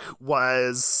Brooke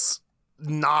was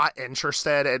not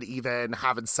interested in even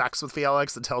having sex with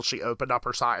Felix until she opened up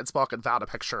her science book and found a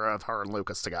picture of her and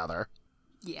Lucas together.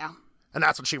 Yeah. And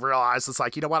that's when she realized, it's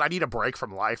like, you know what, I need a break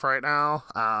from life right now.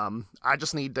 I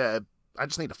just need to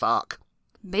fuck.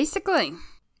 Basically.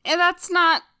 And that's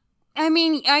not, I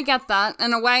mean, I get that.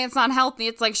 In a way, it's not healthy.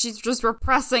 It's like she's just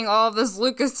repressing all of this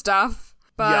Lucas stuff.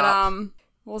 But,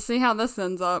 we'll see how this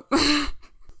ends up.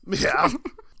 Yeah.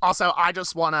 Also, I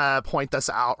just want to point this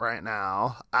out right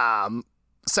now.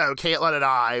 So Caitlin and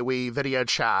I, we video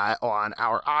chat on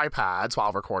our iPads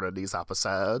while recording these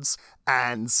episodes,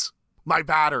 and my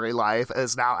battery life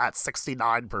is now at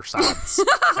 69%.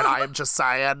 And I am just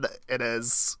saying it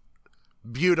is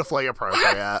beautifully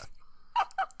appropriate.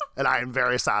 And I am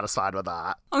very satisfied with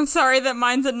that. I'm sorry that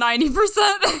mine's at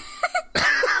 90%.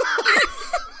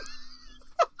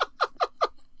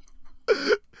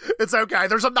 It's okay.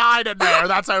 There's a 9 in there.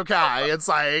 That's okay. It's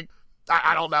like,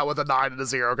 I don't know what the 9 and a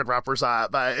 0 could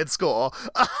represent, but it's cool.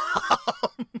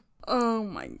 Oh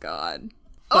my god.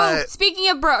 But, speaking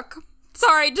of Brooke.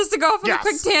 Sorry, just to go off on a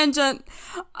quick tangent.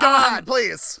 Go ahead,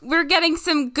 please. We're getting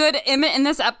some good Emmett in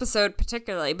this episode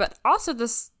particularly, but also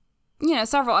this,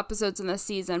 several episodes in this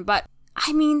season. But,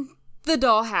 I mean, the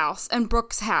dollhouse and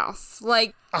Brooke's house.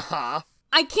 Like,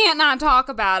 I can't not talk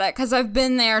about it because I've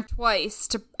been there twice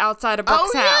outside of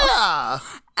Brooke's house. Yeah.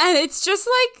 And it's just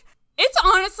like, it's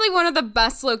honestly one of the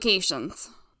best locations.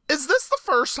 Is this the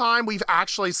first time we've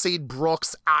actually seen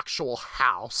Brooke's actual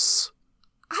house?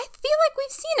 I feel like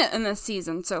we've seen it in this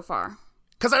season so far.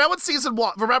 Because I know in season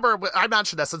 1, remember, I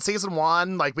mentioned this, in season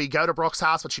 1, like, we go to Brooke's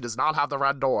house, but she does not have the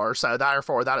red door, so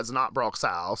therefore that is not Brooke's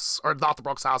house, or not the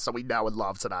Brooke's house that we know and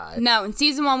love today. No, in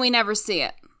season 1 we never see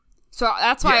it. So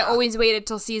that's why I always waited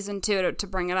till season 2 to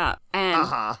bring it up. And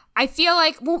I feel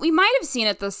like, well, we might have seen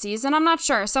it this season, I'm not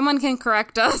sure. Someone can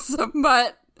correct us,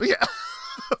 but... Yeah,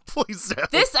 please do.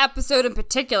 This episode in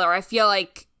particular, I feel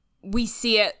like we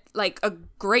see it, like, a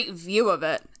great view of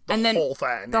it. The whole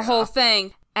thing. The whole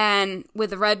thing. And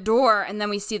with the red door, and then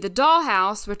we see the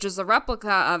dollhouse, which is a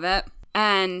replica of it.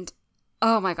 And,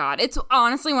 oh my god, it's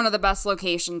honestly one of the best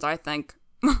locations, I think.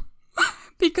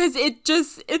 Because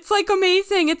it's like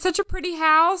amazing. It's such a pretty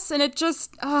house, and it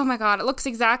just, oh my god, it looks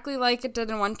exactly like it did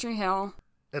in One Tree Hill.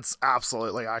 It's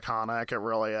absolutely iconic. It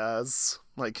really is.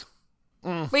 Like,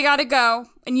 we gotta go,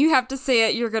 and you have to see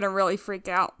it. You're gonna really freak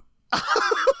out. I'm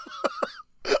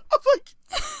like,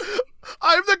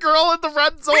 I'm the girl in the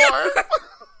red door.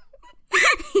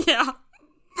 Yeah.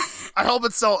 I hope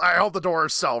the door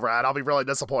is still red. I'll be really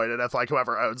disappointed if, like,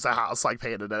 whoever owns the house, like,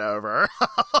 painted it over.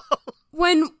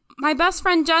 When my best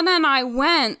friend Jenna and I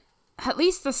went, at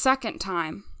least the second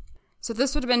time, so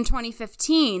this would have been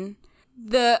 2015,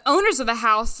 the owners of the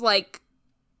house, like,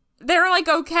 they're, like,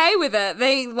 okay with it.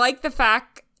 They like the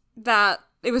fact that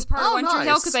it was part of One Tree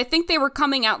Hill, because I think they were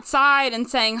coming outside and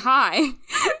saying hi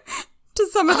to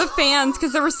some of the fans,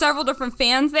 because there were several different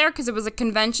fans there, because it was a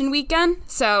convention weekend.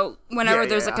 So whenever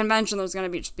there's a convention, there's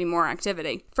going to just be more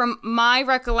activity. From my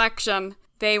recollection,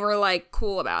 they were, like,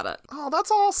 cool about it. Oh,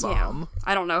 that's awesome. Yeah.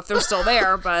 I don't know if they're still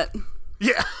there, but...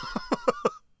 Yeah.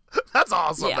 That's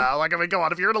awesome, though. Like, I mean, come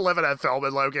on, if you're going to live in a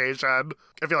filming location,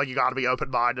 I feel like you got to be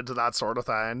open-minded to that sort of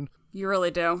thing. You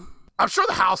really do. I'm sure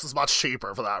the house is much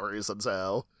cheaper for that reason,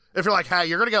 too. If you're like, hey,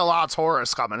 you're going to get a lot of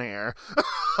tourists coming here.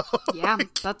 Yeah,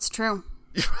 that's true.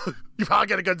 You probably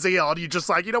get a good deal, and you just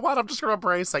like, you know what, I'm just going to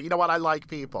embrace it. You know what, I like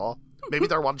people. Maybe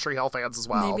they're One Tree Hill fans as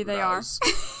well. Maybe they are.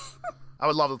 I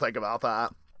would love to think about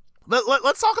that.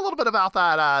 Let's talk a little bit about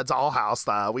that dollhouse,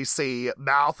 though. We see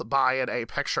Mouth buying a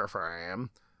picture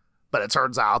frame, but it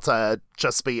turns out to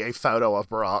just be a photo of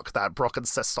Brooke that Brooke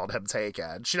insists on him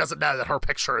taking. She doesn't know that her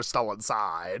picture is still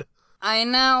inside. I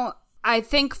know. I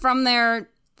think from their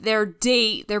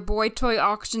date, their boy toy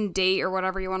auction date, or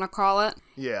whatever you want to call it,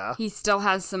 Yeah. he still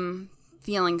has some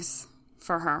feelings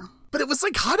for her. But it was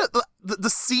like kind of, the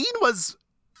scene was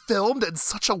filmed in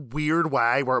such a weird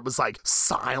way where it was like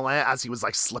silent as he was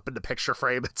like slipping the picture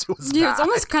frame into his Yeah, bag. it's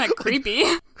almost kind of creepy.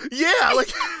 Yeah,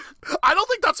 like, I don't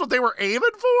think that's what they were aiming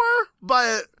for,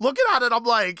 but looking at it, I'm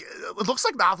like, it looks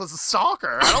like Mouth is a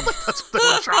stalker. I don't think that's what they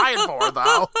were trying for,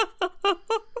 though.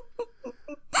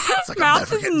 It's like,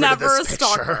 Mouth is never a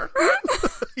stalker.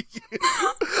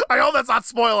 I hope that's not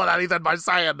spoiling anything by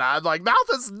saying that. Like, Mouth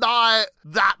is not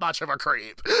that much of a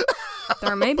creep.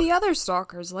 There may be other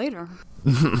stalkers later.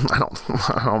 I don't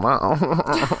know.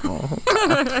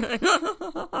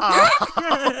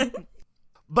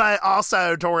 But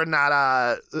also during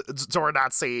that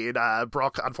scene,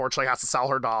 Brooke unfortunately has to sell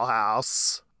her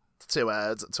dollhouse to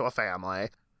a family,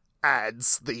 and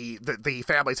the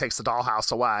family takes the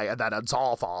dollhouse away, and then a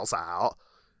doll falls out,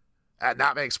 and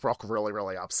that makes Brooke really,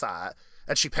 really upset.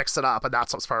 And she picks it up, and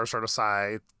that's what spurs her to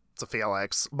say to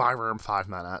Felix, "My room, 5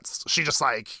 minutes." She just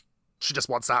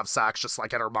wants to have sex, just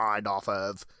like in her mind, off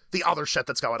of the other shit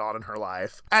that's going on in her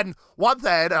life. And one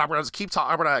thing, and I'm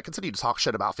gonna continue to talk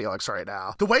shit about Felix right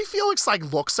now. The way Felix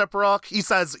like looks at Brooke, he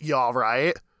says, "You all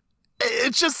right?"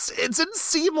 It didn't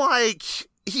seem like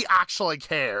he actually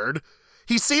cared.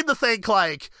 He seemed to think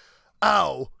like,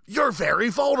 "Oh, you're very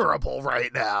vulnerable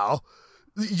right now.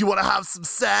 You want to have some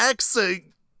sex?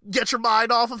 Get your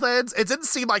mind off of things?" It didn't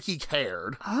seem like he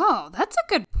cared. Oh, that's a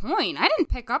good point. I didn't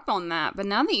pick up on that, but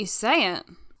now that you say it.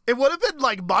 It would have been,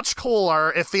 like, much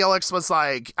cooler if Felix was,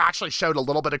 like, actually showed a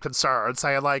little bit of concern,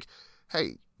 saying, like,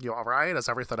 "Hey, you all right? Is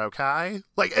everything okay?"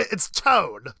 Like, it's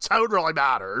tone. Tone really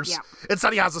matters. Yeah.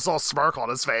 Instead, he has this little smirk on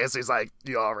his face. He's like,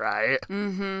 "You all right?"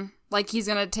 Mm-hmm. Like he's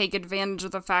gonna take advantage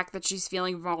of the fact that she's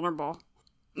feeling vulnerable.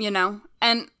 You know?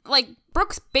 And, like,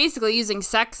 Brooke's basically using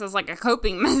sex as, like, a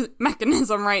coping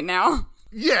mechanism right now.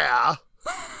 Yeah.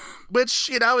 Which,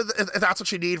 you know, if that's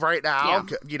what you need right now,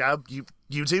 Yeah. you know, you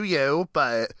do you,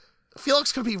 but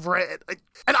Felix could be written,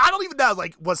 and I don't even know,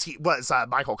 like, was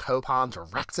Michael Copon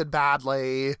directed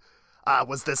badly?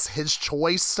 Was this his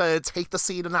choice to take the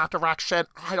scene in that direction?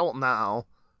 I don't know.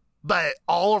 But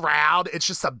all around, it's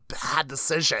just a bad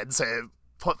decision to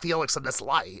put Felix in this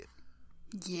light.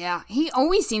 Yeah, he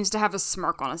always seems to have a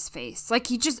smirk on his face. Like,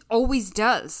 he just always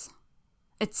does,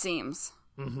 it seems.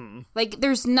 Mm-hmm. Like,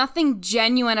 there's nothing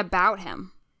genuine about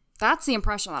him. That's the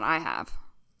impression that I have.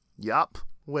 Yup,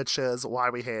 which is why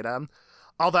we hate him.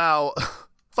 Although,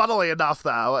 funnily enough,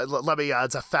 though, let me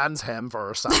defend him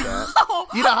for a second.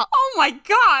 You know, oh my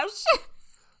gosh!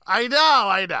 I know.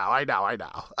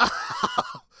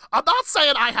 I'm not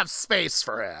saying I have space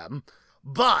for him,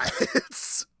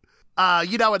 but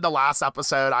you know, in the last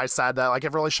episode, I said that, like,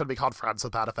 it really shouldn't be called Friends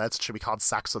with Benefits. It should be called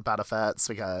Sex with Benefits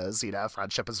because, you know,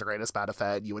 friendship is the greatest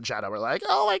benefit. You and Jenna were like,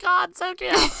 "Oh my God, so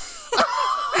cute."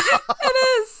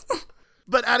 It is.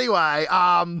 But anyway,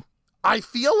 I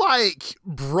feel like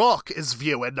Brooke is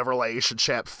viewing the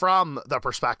relationship from the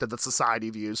perspective that society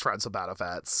views friends with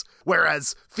benefits.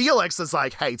 Whereas Felix is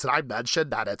like, "Hey, did I mention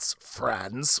that it's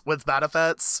friends with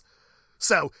benefits?"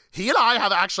 So he and I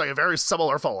have actually a very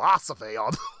similar philosophy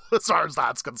on as far as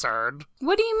that's concerned.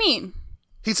 What do you mean?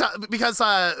 Because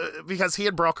he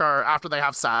and Brooke are, after they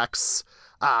have sex,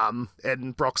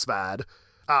 in Brooke's bed,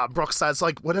 Brooke says,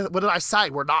 like, what did I say?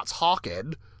 We're not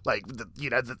talking. Like,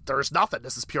 there's nothing.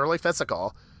 This is purely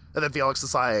physical. And then Felix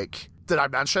is like, "Did I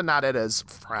mention that it is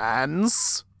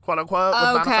friends, quote unquote,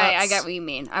 with Okay, benefits?" I get what you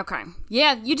mean. Okay.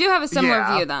 Yeah, you do have a similar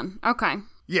view then. Okay.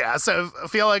 Yeah, so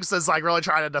Felix is, like, really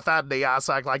trying to defend the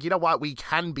aspect, like, you know what, we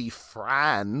can be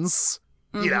friends.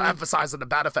 Mm-hmm. You know, emphasizing the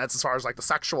benefits as far as, like, the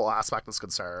sexual aspect is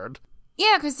concerned.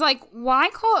 Yeah, because, like, why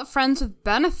call it friends with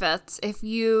benefits if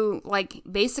you, like,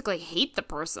 basically hate the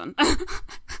person?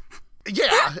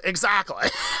 Yeah, exactly.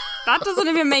 That doesn't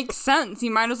even make sense.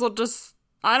 You might as well just,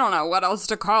 I don't know what else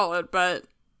to call it, but...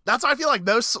 That's why I feel like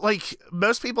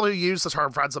most people who use the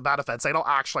term friends with benefits, they don't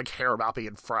actually care about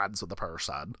being friends with the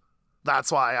person.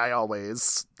 That's why I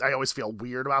always feel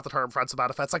weird about the term friends with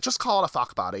benefits. Like, just call it a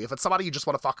fuck buddy. If it's somebody you just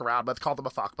want to fuck around with, call them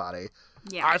a fuck buddy.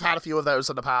 Yeah. I've had a few of those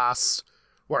in the past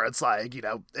where it's like,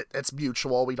 it's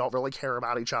mutual. We don't really care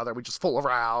about each other. We just fool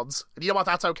around. And you know what?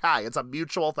 That's okay. It's a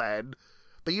mutual thing.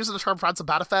 But using the term friends and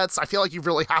benefits, I feel like you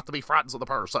really have to be friends with a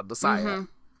person to say it.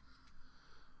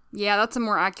 Yeah, that's a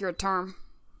more accurate term.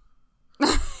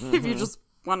 If you just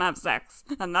want to have sex,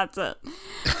 and that's it.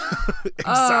 Exactly.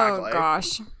 Oh,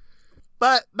 gosh.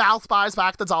 But Mouth buys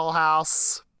back the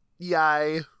dollhouse.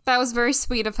 Yay. That was very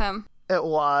sweet of him. It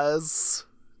was.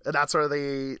 And that's where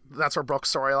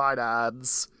Brooke's storyline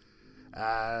ends.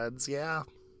 And yeah,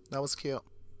 that was cute.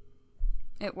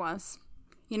 It was.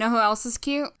 You know who else is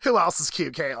cute? Who else is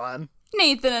cute, Caitlin?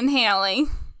 Nathan and Haley.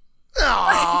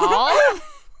 Aww.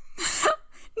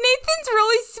 Nathan's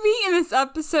really sweet in this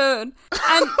episode.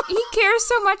 And he cares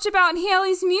so much about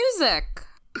Haley's music.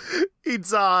 He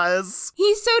does.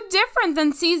 He's so different than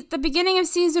the beginning of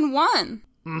season 1.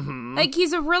 Mm-hmm. Like,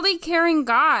 he's a really caring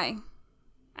guy.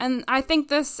 And I think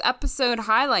this episode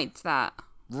highlights that.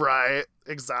 Right,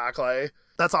 exactly.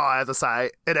 That's all I have to say.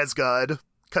 It is good,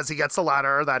 because he gets the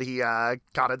letter that he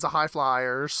got into High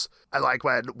Flyers. I like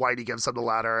when Whitey gives him the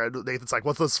letter, and Nathan's like,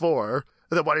 what's this for?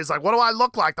 And then Whitey's like, what do I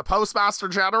look like, the Postmaster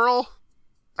General?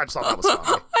 I just thought that was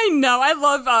funny. I know, I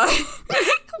love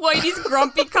Whitey's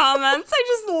grumpy comments. I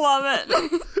just love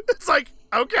it. It's like,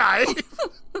 okay.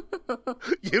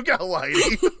 You go,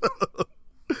 Whitey.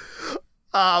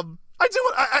 I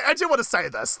do want to say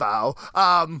this though.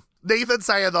 Nathan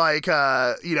saying like,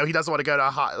 he doesn't want to go to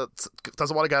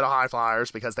High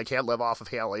Flyers because they can't live off of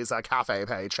Haley's cafe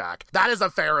paycheck. That is a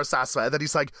fair assessment. And then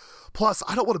he's like, plus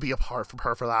I don't want to be apart from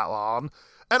her for that long.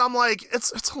 And I'm like,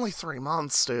 it's only 3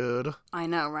 months, dude. I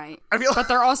know, right? But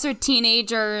they're also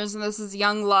teenagers, and this is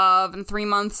young love, and 3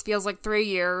 months feels like 3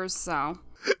 years. So.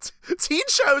 Teen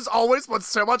shows always put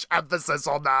so much emphasis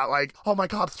on that. Like, oh my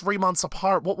god, 3 months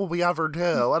apart, what will we ever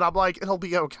do? And I'm like, it'll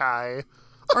be okay.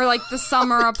 Or like the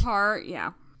summer apart,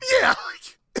 yeah. Yeah,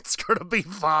 it's gonna be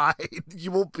fine.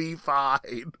 You will be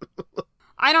fine.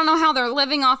 I don't know how they're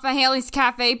living off of Haley's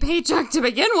Cafe paycheck to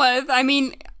begin with. I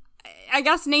mean, I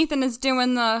guess Nathan is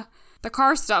doing the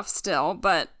car stuff still,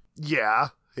 but... Yeah,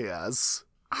 he is.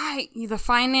 The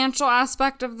financial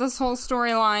aspect of this whole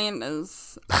storyline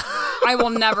is... I will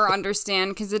never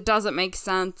understand, because it doesn't make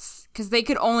sense. Because they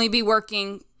could only be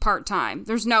working part-time.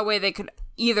 There's no way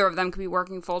either of them could be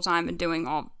working full-time and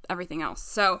doing everything else.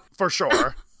 So... For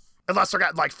sure. Unless they're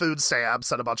getting, like, food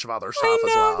stamps and a bunch of other stuff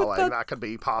as well. Like, that could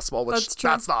be possible, which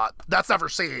that's never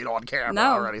seen on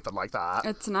camera or anything like that.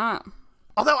 It's not.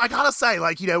 Although, I gotta say,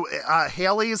 like,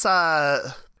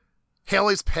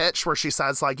 Haley's pitch where she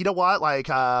says, like, you know what, like,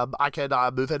 I could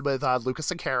move in with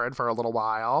Lucas and Karen for a little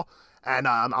while, and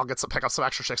I'll pick up some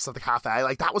extra shifts at the cafe.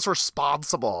 Like, that was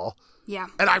responsible. Yeah.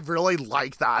 And I really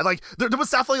like that. Like, there was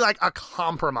definitely, like, a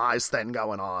compromise thing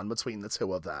going on between the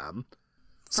two of them.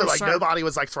 So, like, nobody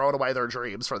was, like, throwing away their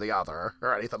dreams for the other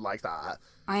or anything like that.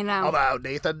 I know. Although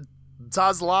Nathan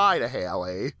does lie to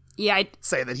Haley. Yeah.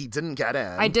 Say that he didn't get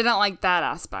in. I didn't like that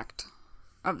aspect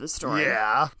of the story.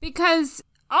 Yeah. Because,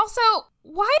 also,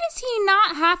 why does he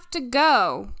not have to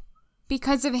go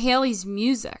because of Haley's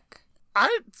music?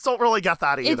 I don't really get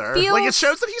that either. It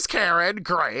shows that he's Karen,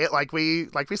 great, like we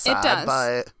said, it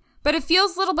does. But it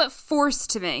feels a little bit forced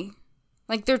to me.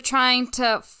 Like they're trying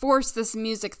to force this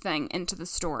music thing into the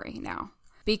story now.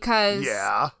 Because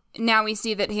now we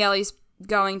see that Haley's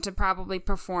going to probably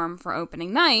perform for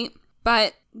opening night.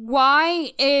 But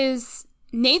why is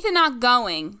Nathan not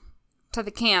going to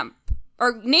the camp?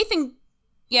 Or Nathan,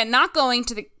 not going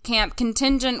to the camp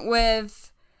contingent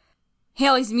with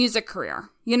Haley's music career,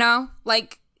 you know?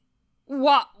 Like,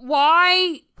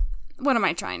 why? What am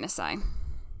I trying to say?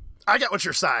 I get what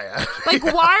you're saying. Like,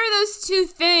 why are those two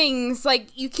things,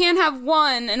 like, you can't have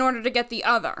one in order to get the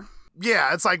other?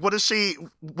 Yeah, it's like, what does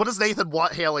Nathan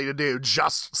want Haley to do?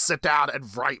 Just sit down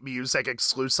and write music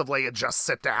exclusively and just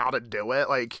sit down and do it?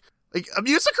 Like a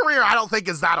music career, I don't think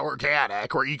is that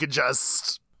organic, where you could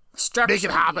just make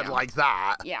it happen like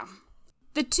that. Yeah.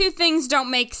 The two things don't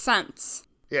make sense.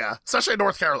 Yeah, especially in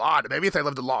North Carolina. Maybe if they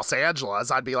lived in Los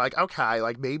Angeles, I'd be like, okay,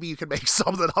 like maybe you could make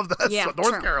something of this. Yeah, but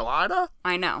North Carolina?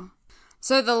 I know.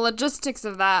 So the logistics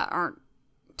of that aren't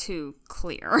too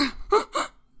clear.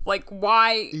 Like,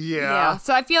 why? Yeah.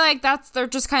 So I feel like they're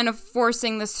just kind of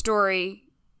forcing the story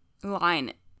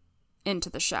line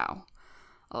into the show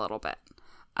a little bit.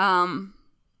 And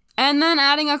then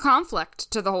adding a conflict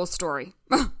to the whole story.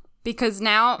 Because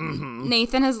now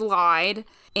Nathan has lied,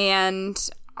 and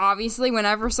obviously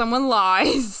whenever someone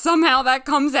lies, somehow that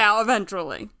comes out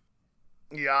eventually.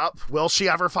 Yup. Will she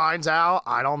ever find out?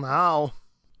 I don't know.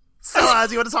 So,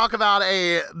 do you want to talk about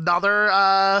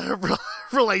another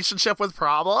relationship with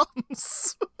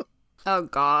problems? Oh,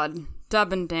 God.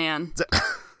 Dub and Dan.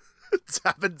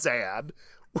 Deb and Dan,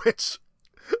 which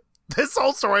this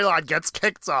whole storyline gets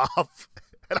kicked off,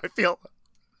 and I feel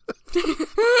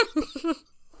the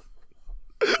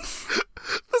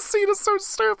scene is so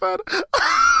stupid.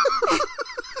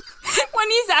 When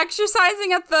he's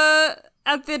exercising at the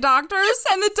doctor's,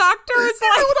 and the doctor is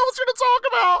like, what I was going to talk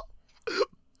about.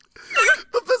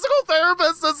 The physical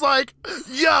therapist is like,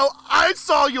 yo, I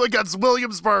saw you against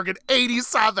Williamsburg in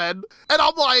 87. And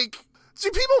I'm like, do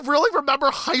people really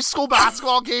remember high school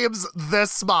basketball games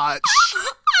this much?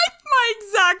 My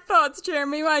exact thoughts,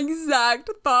 Jeremy. My exact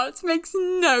thoughts. Makes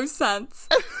no sense.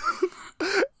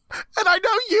 And I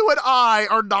know you and I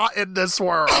are not in this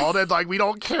world, and, like, we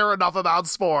don't care enough about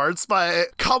sports,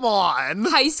 but come on.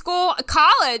 High school,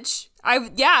 college.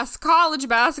 Yes, college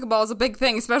basketball is a big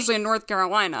thing, especially in North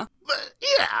Carolina.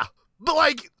 Yeah. But,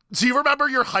 like, do you remember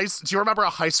a high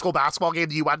school basketball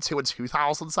game you went to in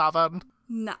 2007?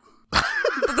 No.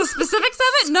 The specifics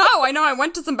of it? No, I know I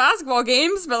went to some basketball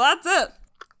games, but that's it.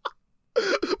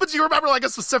 But do you remember, like, a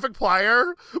specific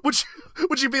player? Would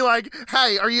you be like,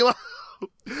 hey, are you...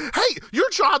 Hey,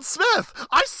 you're John Smith.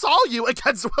 I saw you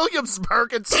against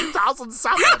Williamsburg in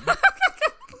 2007.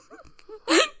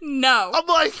 No. I'm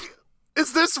like,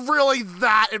 is this really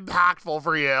that impactful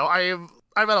for you? I'm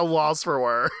at a loss for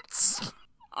words.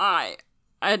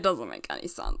 It doesn't make any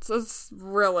sense. It's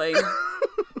really...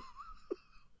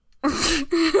 We've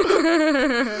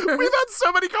had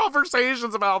so many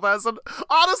conversations about this, and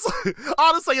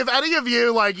honestly, if any of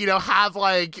you, like, you know, have,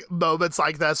 like, moments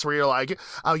like this where you're like,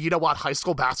 oh, you know what, high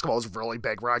school basketball is really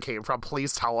big where I came from,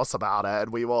 please tell us about it,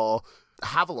 and we will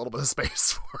have a little bit of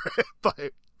space for it.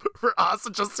 But for us,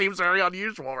 it just seems very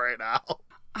unusual right now.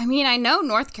 I mean, I know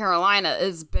North Carolina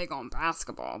is big on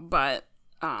basketball, but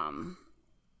at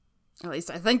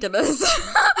least I think it is.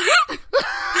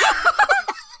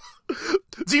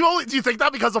 Do you think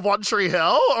that because of One Tree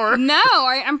Hill, or no?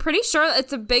 I'm pretty sure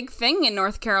it's a big thing in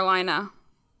North Carolina.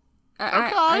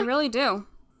 I really do.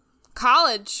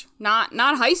 College, not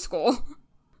high school.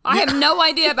 I have no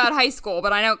idea about high school,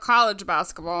 but I know college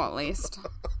basketball at least.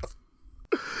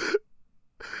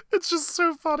 It's just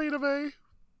so funny to me.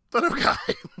 But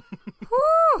okay.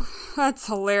 Whew, that's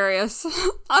hilarious.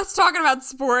 Us talking about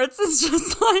sports is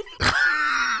just like...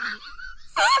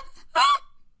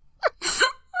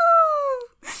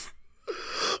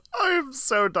 I am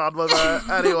so done with it.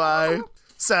 Anyway,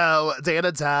 so Dan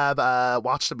and Deb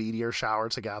watched a meteor shower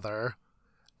together,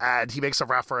 and he makes a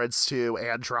reference to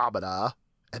Andromeda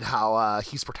and how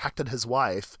he's protected his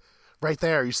wife. Right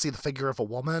there, you see the figure of a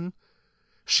woman.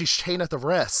 She's chained at the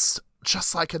wrist,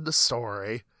 just like in the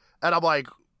story. And I'm like,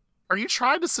 are you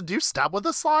trying to seduce Deb with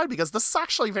this line? Because this is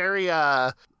actually very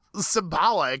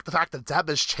symbolic, the fact that Deb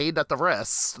is chained at the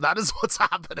wrist. That is what's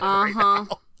happening right now.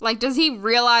 Like, does he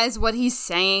realize what he's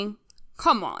saying?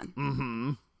 Come on.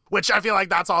 Mm-hmm. Which I feel like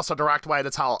that's also a direct way to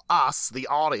tell us, the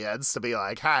audience, to be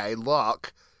like, hey,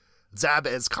 look, Deb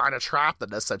is kind of trapped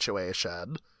in this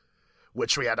situation,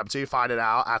 which we end up finding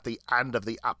out at the end of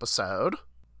the episode.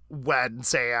 When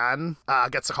Dan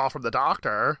gets a call from the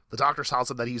doctor tells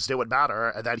him that he's doing better,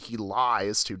 and then he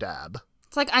lies to Deb.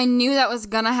 It's like, I knew that was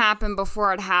gonna happen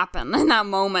before it happened in that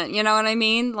moment, you know what I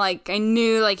mean? Like, I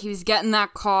knew, like, he was getting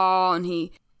that call, and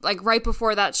he... Like, right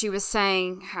before that, she was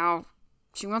saying how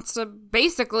she wants to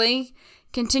basically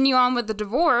continue on with the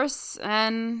divorce,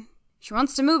 and she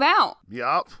wants to move out.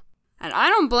 Yup. And I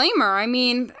don't blame her. I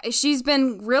mean, she's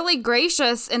been really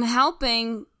gracious in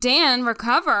helping Dan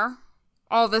recover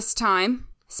all this time,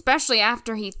 especially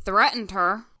after he threatened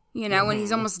her, you know, when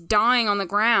he's almost dying on the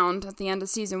ground at the end of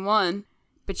season 1.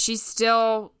 But she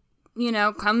still, you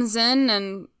know, comes in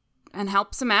and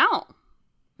helps him out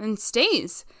and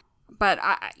stays. But,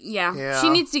 yeah, she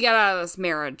needs to get out of this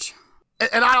marriage.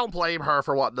 And I don't blame her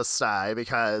for wanting to stay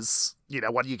because, you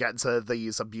know, when you get into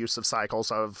these abusive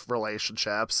cycles of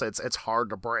relationships, it's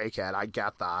hard to break it. I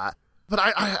get that. But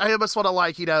I almost want to,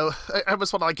 like, you know, I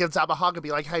almost want to, like, give Deb a hug and be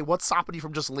like, hey, what's stopping you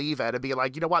from just leaving? And be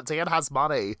like, you know what, Dan has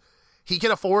money. He can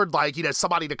afford, like, you know,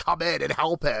 somebody to come in and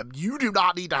help him. You do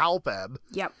not need to help him.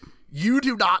 Yep. You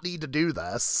do not need to do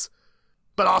this.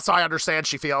 But also I understand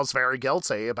she feels very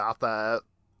guilty about the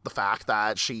fact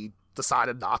that she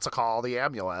decided not to call the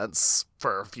ambulance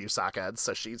for a few seconds,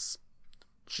 so she's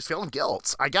feeling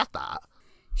guilt. I get that.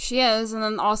 She is, and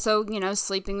then also, you know,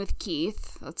 sleeping with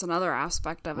Keith. That's another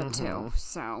aspect of it, too.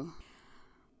 So,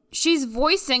 she's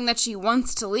voicing that she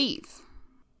wants to leave.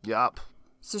 Yup.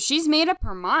 So she's made up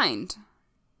her mind.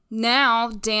 Now,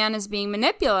 Dan is being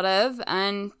manipulative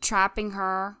and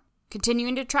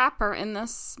continuing to trap her in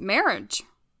this marriage.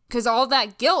 Because all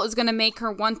that guilt is going to make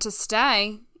her want to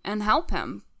stay and help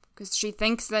him. Because she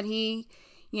thinks that he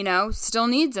still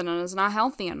needs it and is not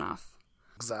healthy enough.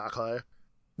 Exactly.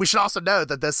 We should also note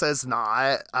that this is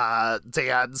not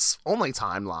Dan's only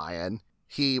time lying.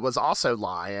 He was also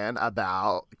lying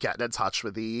about getting in touch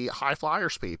with the High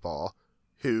Flyers people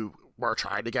who were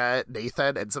trying to get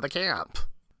Nathan into the camp.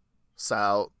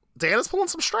 So Dan is pulling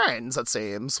some strings, it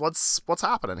seems. What's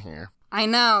happening here? I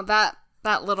know,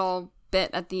 that little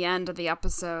bit at the end of the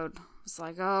episode was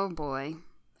like, oh boy.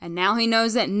 And now he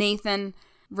knows that Nathan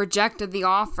rejected the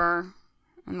offer.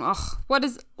 And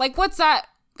what's that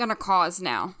gonna cause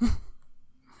now?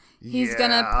 He's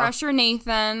gonna pressure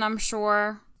Nathan, I'm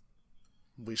sure.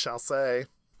 We shall say.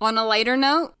 On a lighter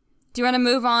note, do you want to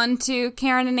move on to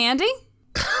Karen and Andy?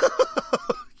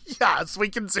 Yes, we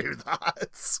can do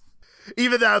that.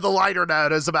 Even though the lighter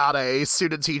note is about a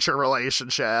student-teacher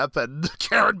relationship and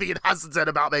Karen being hesitant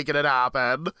about making it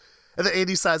happen. And then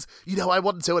Andy says, I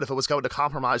wouldn't do it if it was going to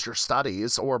compromise your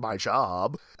studies or my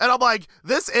job. And I'm like,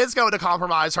 this is going to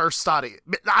compromise her study.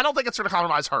 I don't think it's going to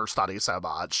compromise her study so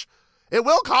much. It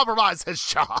will compromise his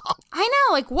job. I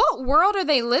know, what world are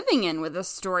they living in with this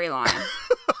storyline?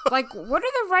 What are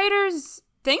the writers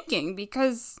thinking?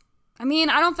 Because, I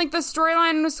don't think the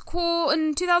storyline was cool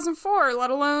in 2004, let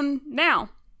alone now.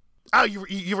 Oh,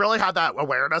 you really had that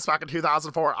awareness back in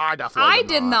 2004? I definitely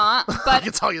did not. But I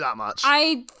can tell you that much.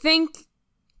 I think,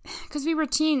 because we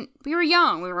were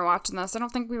young, we were watching this. I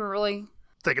don't think we were really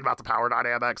thinking about the power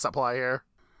dynamics at play here.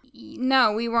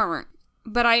 No, we weren't.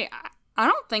 But I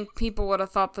don't think people would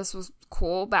have thought this was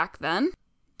cool back then.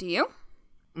 Do you?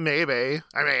 Maybe.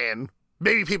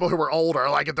 Maybe people who were older,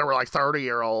 if there were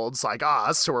 30-year-olds like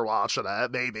us who were watching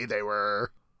it, maybe they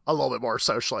were a little bit more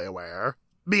socially aware.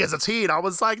 Me as a teen, I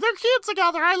was like, they're cute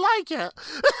together, I like it.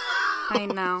 I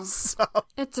know. So,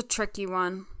 it's a tricky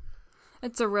one.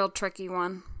 It's a real tricky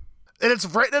one. And it's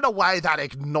written in a way that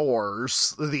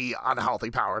ignores the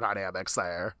unhealthy power dynamics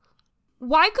there.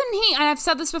 Why couldn't he, and I've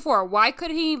said this before, why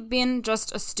could he been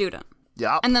just a student?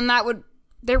 Yep. And then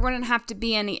there wouldn't have to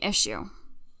be any issue.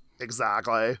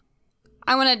 Exactly.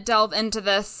 I want to delve into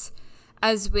this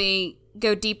as we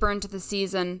go deeper into the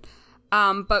season.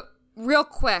 But real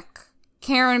quick,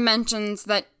 Karen mentions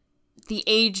that the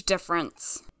age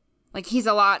difference, he's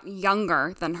a lot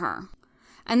younger than her.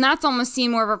 And that's almost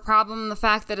seen more of a problem, the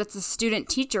fact that it's a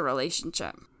student-teacher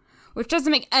relationship, which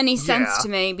doesn't make any sense to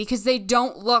me because they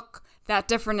don't look that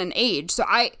different in age. So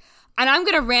I'm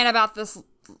going to rant about this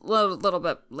little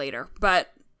bit later,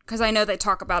 but because I know they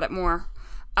talk about it more.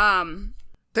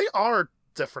 They are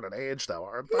different in age, though,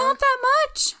 aren't they? Not that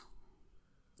much.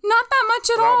 Not that much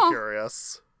at all.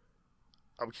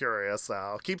 I'm curious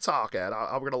now. Keep talking.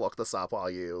 I'm going to look this up while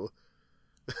you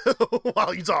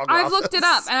talk about I've looked it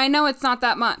up, and I know it's not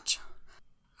that much.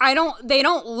 They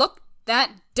don't look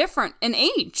that different in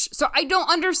age. So I don't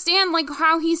understand,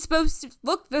 how he's supposed to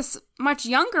look this much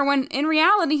younger when in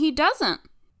reality he doesn't.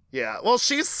 Yeah, well,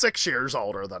 she's 6 years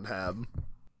older than him.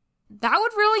 That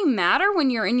would really matter when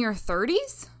you're in your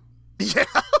 30s? Yeah.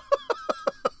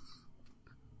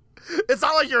 It's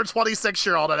not like you're a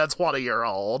 26-year-old and a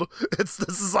 20-year-old. This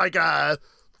is like a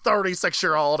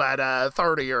 36-year-old and a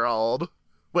 30-year-old,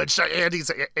 which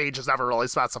Andy's age is never really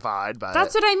specified, but...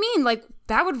 That's what I mean.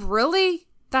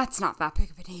 That's not that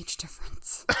big of an age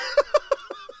difference.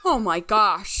 Oh my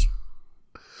gosh.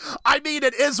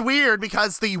 It is weird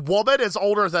because the woman is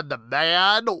older than the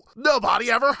man.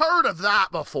 Nobody ever heard of that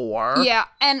before. Yeah,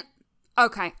 and...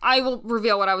 Okay, I will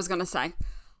reveal what I was going to say.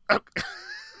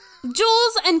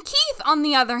 Jules and Keith, on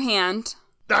the other hand...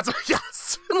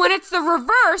 Yes. When it's the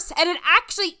reverse, and it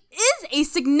actually is a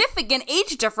significant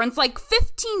age difference,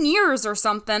 15 years or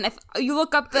something, if you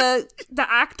look up the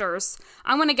actors.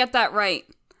 I'm going to get that right.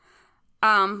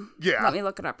 Yeah. Let me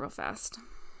look it up real fast.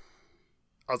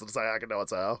 I was going to say, I can know it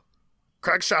so.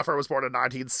 Craig Sheffer was born in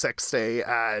 1960,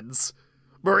 and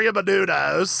Maria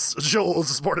Menounos, Jules,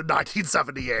 was born in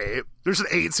 1978. There's an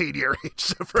 18-year age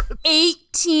difference.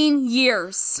 18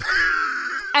 years.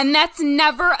 And that's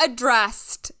never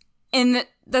addressed.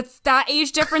 That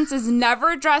age difference is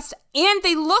never addressed, and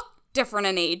they look different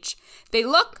in age. They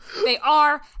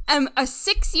are a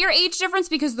 6-year age difference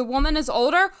because the woman is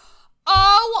older.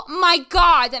 Oh my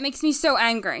God, that makes me so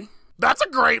angry. That's a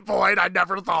great point. I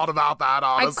never thought about that,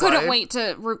 honestly. I couldn't wait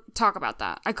to talk about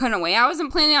that. I couldn't wait. I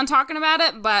wasn't planning on talking about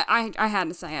it, but I had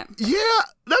to say it. Yeah.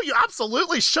 No, you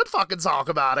absolutely should fucking talk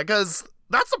about it, because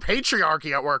that's the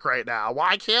patriarchy at work right now.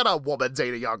 Why can't a woman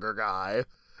date a younger guy?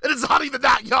 And it's not even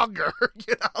that younger,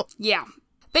 Yeah.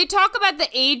 They talk about the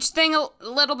age thing a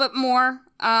little bit more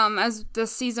as the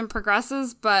season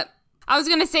progresses, but I was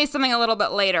going to say something a little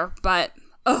bit later, but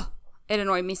it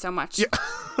annoyed me so much. Yeah.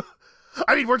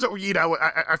 I mean,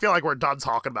 I feel like we're done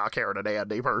talking about Karen and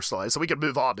Andy personally, so we can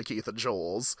move on to Keith and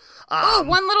Jules.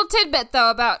 One little tidbit though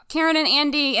about Karen and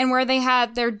Andy and where they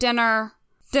had their dinner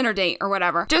date or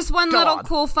whatever. Just one little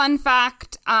cool fun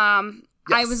fact. I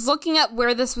was looking up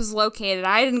where this was located.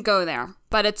 I didn't go there,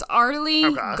 but it's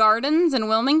Arley Gardens in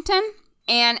Wilmington,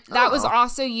 and that was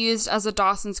also used as a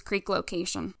Dawson's Creek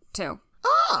location too.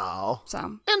 Oh,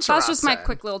 so interesting. That's just my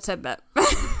quick little tidbit.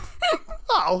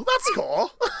 Oh, that's cool.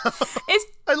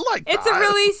 I like that. It's a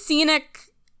really scenic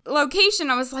location.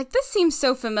 I was like, this seems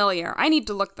so familiar. I need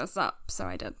to look this up, so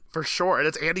I did. For sure, and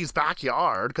it's Andy's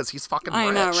backyard because he's fucking rich.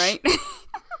 I know, right?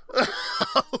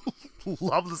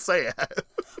 Love to say it.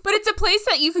 But it's a place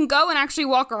that you can go and actually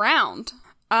walk around.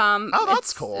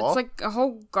 That's cool. It's like a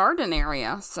whole garden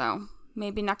area, so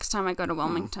maybe next time I go to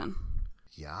Wilmington.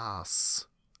 Yes.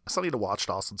 I still need to watch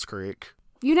Dawson's Creek.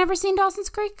 You never seen Dawson's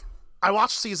Creek? I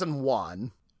watched season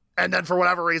 1, and then for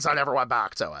whatever reason, I never went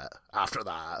back to it after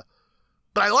that.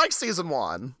 But I like season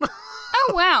 1.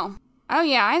 Oh, wow. Oh,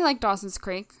 yeah, I like Dawson's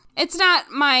Creek. It's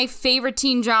not my favorite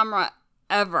teen genre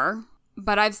ever,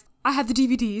 but I have the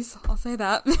DVDs, I'll say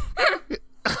that.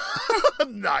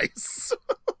 Nice.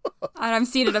 And I've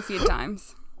seen it a few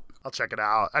times. I'll check it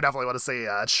out. I definitely want to see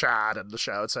Chad in the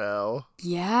show, too.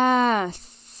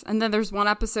 Yes. And then there's one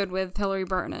episode with Hillary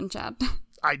Burton and Chad.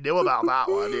 I knew about that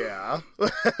one, yeah.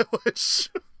 Which,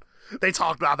 they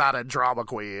talked about that in Drama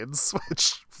Queens,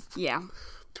 which... Yeah.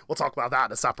 We'll talk about that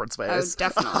in a separate space. Oh,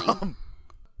 definitely.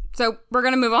 So, we're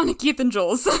going to move on to Keith and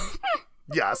Jules.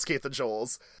 Yes, Keith and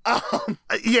Jules.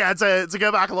 Yeah, to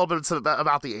go back a little bit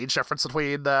about the age difference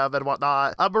between them and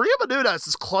whatnot. Maria Menounos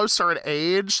is closer in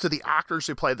age to the actors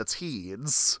who play the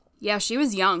teens. Yeah, she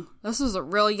was young. This was a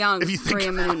real young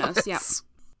Maria Menounos. Yeah.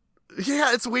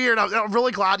 Yeah, it's weird. I'm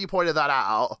really glad you pointed that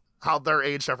out. How their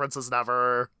age difference is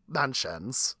never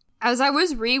mentioned. As I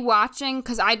was rewatching,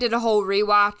 because I did a whole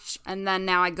rewatch, and then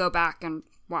now I go back and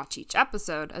watch each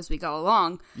episode as we go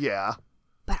along. Yeah.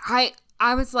 But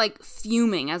I was like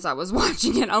fuming as I was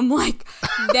watching it. I'm like,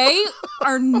 they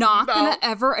are not going to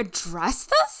ever address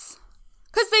this?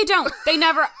 Because they don't. They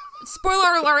never,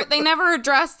 spoiler alert, they never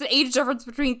address the age difference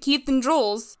between Keith and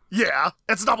Jules. Yeah,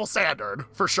 it's double standard,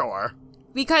 for sure.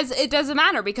 Because it doesn't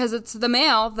matter, because it's the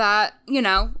male that,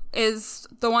 is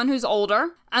the one who's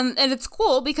older. And it's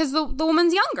cool because the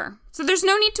woman's younger. So there's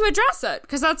no need to address it,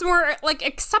 because that's more, like,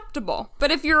 acceptable.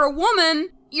 But if you're a woman,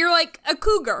 you're like a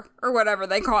cougar, or whatever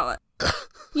they call it.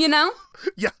 You know?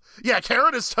 Yeah,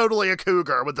 Karen is totally a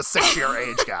cougar with the 6-year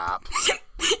age gap.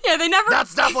 Yeah, they never...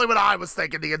 That's definitely what I was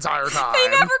thinking the entire time. They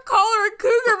never call her a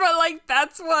cougar, but, like,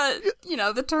 that's what,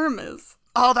 the term is.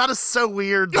 Oh, that is so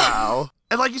weird, though.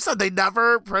 And like you said, they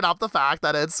never print up the fact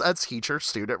that it's a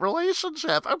teacher-student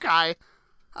relationship. Okay.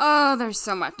 Oh, there's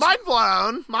so much. Mind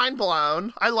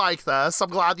blown. I like this. I'm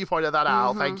glad you pointed that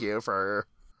out. Thank you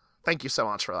so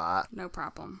much for that. No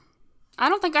problem. I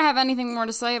don't think I have anything more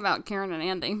to say about Karen and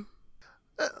Andy.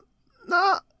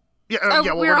 No.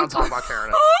 Yeah, we're not talking about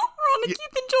Karen. We're on the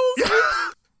Keith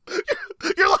and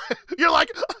Jules. You're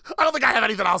like, I don't think I have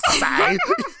anything else to say.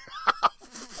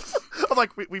 I'm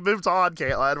like, we moved on,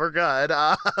 Caitlin. We're good.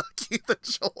 Keith and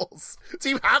Jules. Do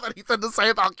you have anything to say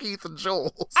about Keith and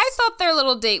Jules? I thought their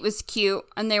little date was cute,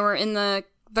 and they were in the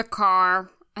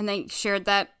car, and they shared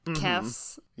that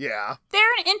kiss. Yeah.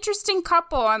 They're an interesting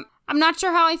couple. I'm not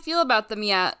sure how I feel about them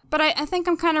yet, but I think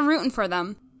I'm kind of rooting for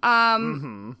them.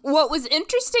 What was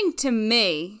interesting to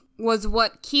me was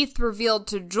what Keith revealed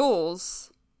to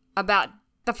Jules about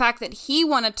the fact that he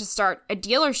wanted to start a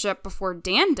dealership before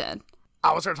Dan did.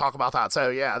 I was going to talk about that,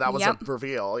 so yeah, that was a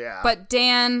reveal, yeah. But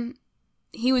Dan,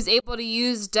 he was able to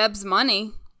use Deb's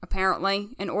money, apparently,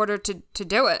 in order to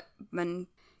do it, and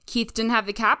Keith didn't have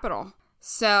the capital.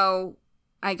 So,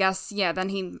 I guess, then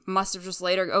he must have just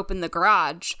later opened the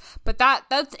garage. But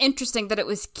that's interesting that it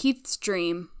was Keith's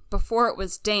dream before it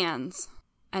was Dan's,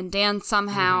 and Dan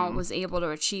somehow was able to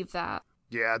achieve that.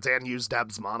 Yeah, Dan used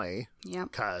Deb's money.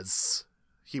 Yep. Because...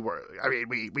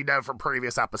 we know from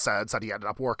previous episodes that he ended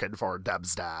up working for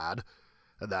Deb's dad,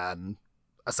 and then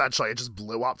essentially it just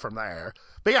blew up from there.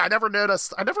 But yeah, I never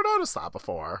noticed that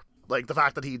before. Like the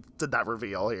fact that he did that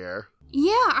reveal here.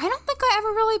 Yeah, I don't think I ever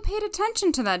really paid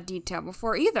attention to that detail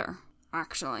before either,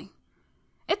 actually.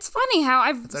 It's funny how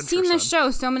I've seen this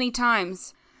show so many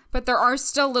times, but there are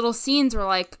still little scenes where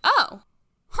like, oh,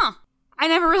 I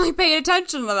never really paid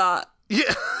attention to that.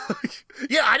 Yeah,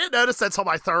 yeah, I didn't notice that until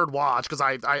my third watch, because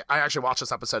I actually watched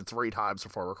this episode 3 times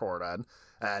before recording,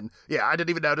 and yeah, I didn't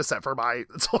even notice it until my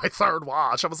third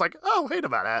watch. I was like, oh, wait a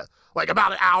minute, like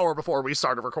about an hour before we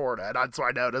started recording, that's when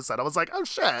I noticed it. I was like, oh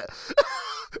shit.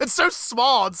 It's so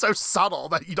small and so subtle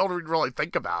that you don't even really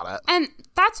think about it. And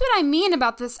that's what I mean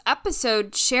about this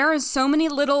episode. Shares so many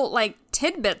little, like,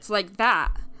 tidbits like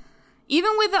that.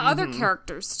 Even with the other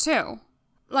characters, too.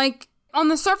 Like, on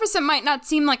the surface, it might not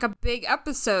seem like a big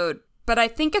episode, but I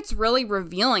think it's really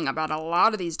revealing about a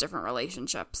lot of these different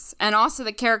relationships. And also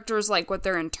the characters, like, what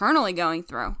they're internally going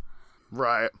through.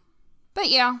 Right. But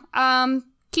yeah,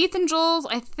 Keith and Jules,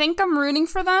 I think I'm rooting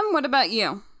for them. What about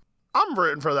you? I'm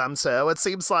rooting for them, too. It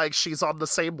seems like she's on the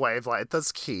same wavelength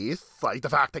as Keith. Like, the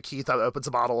fact that Keith opens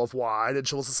a bottle of wine and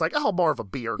Jules is like, oh, more of a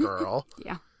beer girl.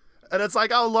 Yeah. And it's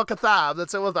like, oh, look at them. The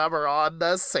two of them are on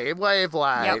the same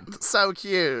wavelength. Yep. So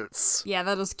cute. Yeah,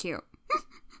 that is cute.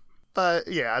 But,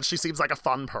 yeah, she seems like a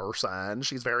fun person.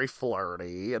 She's very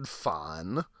flirty and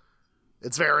fun.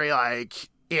 It's very, like,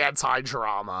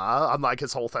 anti-drama, unlike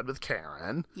his whole thing with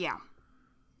Karen. Yeah.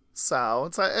 So,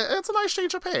 it's a nice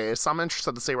change of pace. I'm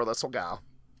interested to see where this will go.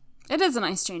 It is a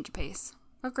nice change of pace.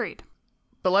 Agreed.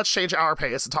 But let's change our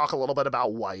pace and talk a little bit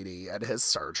about Whitey and his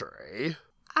surgery.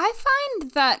 I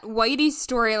find that Whitey's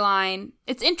storyline,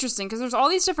 it's interesting because there's all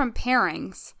these different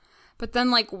pairings, but then,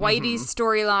 like, Whitey's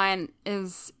storyline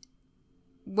is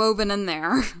woven in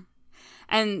there.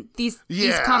 And these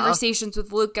conversations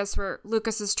with Lucas where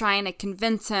Lucas is trying to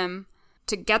convince him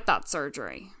to get that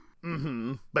surgery.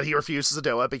 Mm-hmm. But he refuses to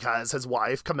do it because his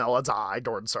wife, Camilla, died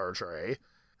during surgery.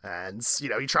 And, you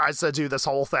know, he tries to do this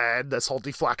whole thing, this whole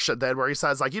deflection thing where he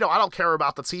says, like, you know, I don't care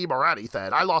about the team or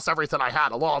anything. I lost everything I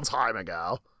had a long time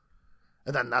ago.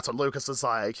 And then that's when Lucas is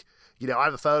like, you know, I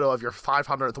have a photo of your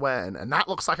 500th win, and that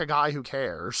looks like a guy who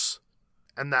cares.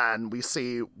 And then we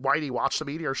see Whitey watch the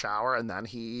meteor shower, and then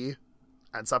he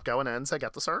ends up going in to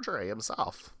get the surgery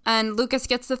himself. And Lucas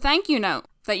gets the thank you note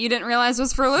that you didn't realize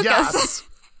was for Lucas. Yes.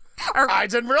 I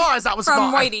didn't realize that was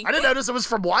from Whitey. I didn't notice it was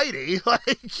from Whitey.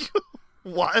 Like,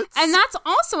 what? And that's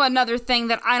also another thing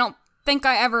that I don't think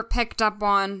I ever picked up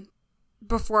on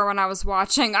before when I was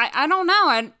watching. I don't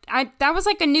know. I that was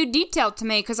like a new detail to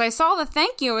me because I saw the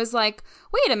thank you. I was like,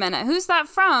 wait a minute, who's that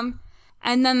from?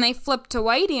 And then they flipped to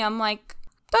Whitey. I'm like,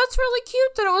 that's really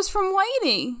cute that it was from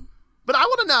Whitey. But I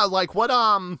want to know, like,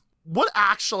 what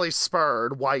actually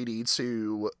spurred Whitey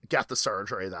to get the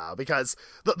surgery, though? Because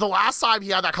the last time he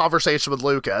had that conversation with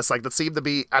Lucas, like, that seemed to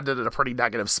be ended in a pretty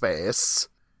negative space.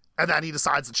 And then he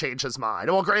decides to change his mind.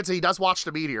 Well, granted, he does watch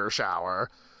the meteor shower.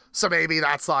 So maybe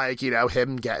that's, like, you know,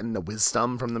 him getting the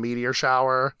wisdom from the meteor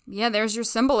shower. Yeah, there's your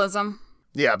symbolism.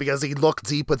 Yeah, because he looked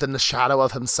deep within the shadow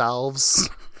of himself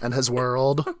and his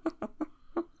world.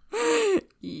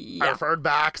 Yeah. I referred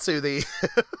back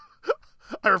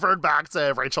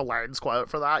to Rachel Lane's quote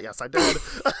for that. Yes, I did.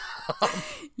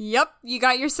 Yep, you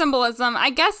got your symbolism. I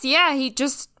guess, yeah, he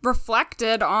just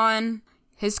reflected on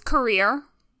his career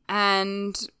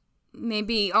and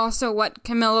maybe also what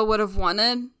Camilla would have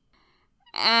wanted.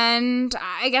 And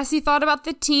I guess he thought about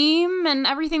the team and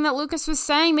everything that Lucas was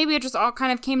saying. Maybe it just all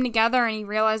kind of came together and he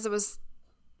realized it was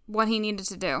what he needed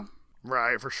to do.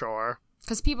 Right, for sure.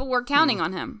 Because people were counting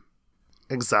on him.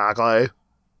 Exactly.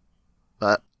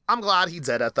 But I'm glad he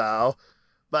did it, though.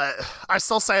 But I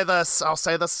still say this. I'll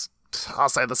say this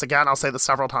again. I'll say this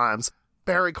several times.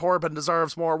 Barry Corbin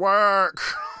deserves more work.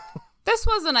 This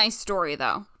was a nice story,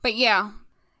 though. But yeah,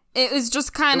 it was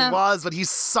just kind of... It was, but he's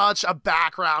such a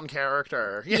background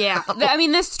character. Yeah. I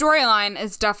mean, this storyline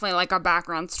is definitely like a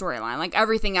background storyline. Like,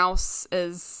 everything else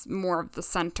is more of the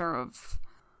center of...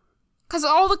 Because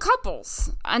all the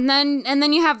couples. And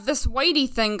then you have this Whitey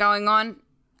thing going on.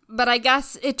 But I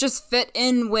guess it just fit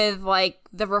in with, like,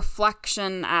 the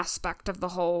reflection aspect of the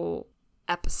whole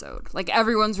episode. Like,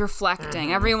 everyone's reflecting.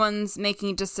 Mm-hmm. Everyone's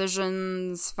making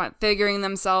decisions, figuring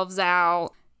themselves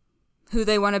out, who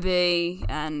they want to be,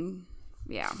 and,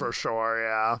 yeah. For sure,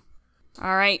 yeah.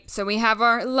 All right, so we have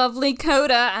our lovely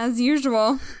coda, as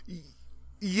usual.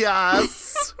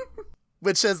 Yes.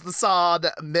 Which is the song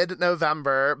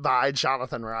Mid-November by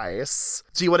Jonathan Rice.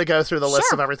 Do you want to go through the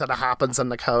list of everything that happens in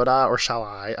the coda, or shall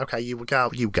I? Okay, you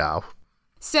go.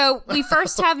 So we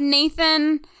first have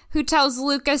Nathan, who tells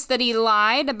Lucas that he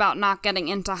lied about not getting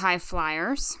into high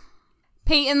flyers.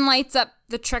 Peyton lights up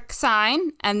the trick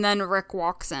sign, and then Rick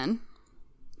walks in.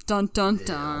 Dun, dun,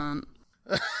 dun.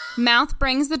 Mouth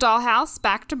brings the dollhouse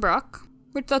back to Brooke,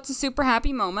 which that's a super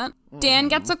happy moment. Dan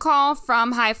gets a call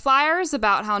from High Flyers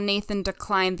about how Nathan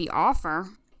declined the offer.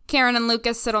 Karen and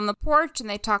Lucas sit on the porch and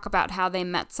they talk about how they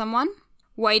met someone.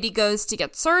 Whitey goes to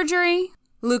get surgery.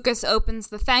 Lucas opens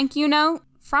the thank you note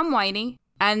from Whitey.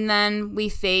 And then we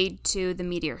fade to the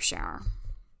meteor shower.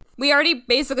 We already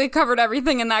basically covered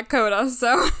everything in that coda,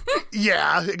 so...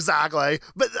 Yeah, exactly.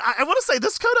 But I want to say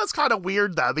this coda is kind of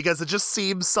weird, though, because it just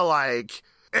seems to, like...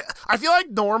 I feel like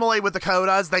normally with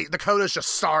Dakotas, the Dakotas just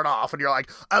start off and you're like,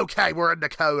 okay, we're in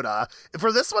Dakota.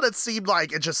 For this one, it seemed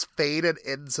like it just faded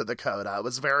into Dakota. It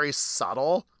was very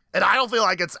subtle. And I don't feel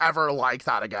like it's ever like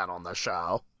that again on the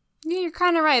show. Yeah, you're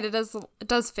kind of right. It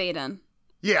does fade in.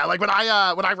 Yeah, like when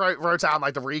I wrote down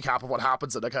like the recap of what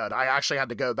happens in Dakota, I actually had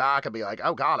to go back and be like,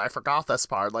 oh god, I forgot this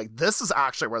part. Like, this is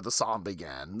actually where the song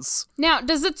begins. Now,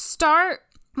 does it start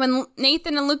when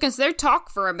Nathan and Lucas, they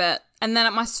talk for a bit, and then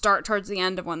it must start towards the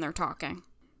end of when they're talking?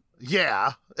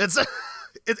 Yeah, it's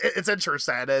it's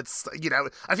interesting. It's, you know,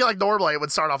 I feel like normally it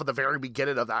would start off at the very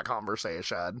beginning of that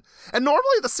conversation. And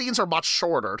normally the scenes are much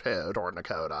shorter, too, during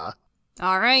Dakota.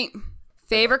 All right.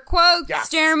 Favorite quotes, yes.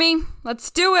 Jeremy.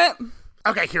 Let's do it.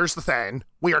 Okay, here's the thing.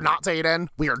 We are not dating.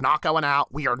 We are not going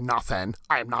out. We are nothing.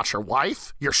 I am not your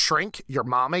wife, your shrink, your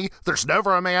mommy. There's no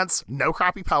romance, no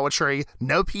crappy poetry,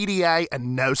 no PDA,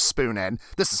 and no spooning.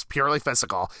 This is purely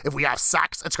physical. If we have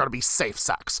sex, it's going to be safe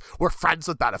sex. We're friends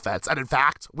with benefits, and in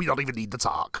fact, we don't even need to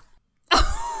talk. Who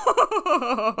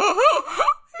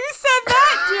said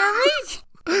that, Jeremy?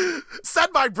 Said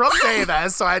by Brooke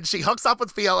Davis when she hooks up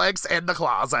with Felix in the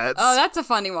closet. Oh, that's a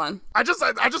funny one. I just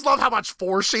love how much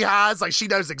force she has. Like, she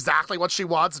knows exactly what she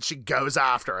wants and she goes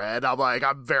after it.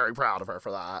 I'm very proud of her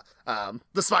for that.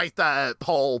 Despite the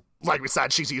whole, like we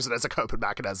said, she's using it as a coping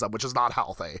mechanism, which is not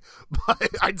healthy.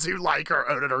 But I do like her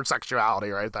owning her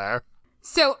sexuality right there.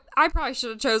 So I probably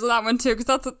should have chosen that one too,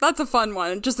 because that's a fun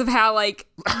one, just of how, like,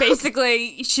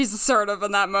 basically she's assertive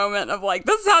in that moment of like,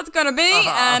 this is how it's gonna be,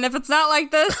 and if it's not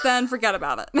like this, then forget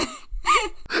about it.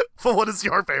 But what is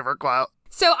your favorite quote?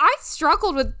 So I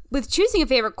struggled with choosing a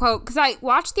favorite quote because I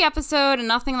watched the episode and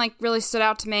nothing like really stood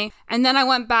out to me, and then I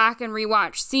went back and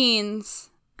rewatched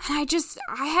scenes. And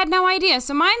I had no idea.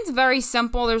 So mine's very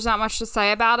simple. There's not much to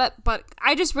say about it, but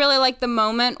I just really like the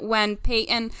moment when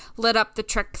Peyton lit up the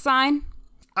Trick sign.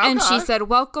 Okay. And she said,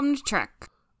 "Welcome to Trick."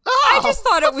 I just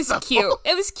thought it was cute.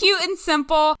 It was cute and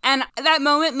simple, and that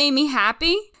moment made me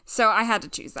happy, so I had to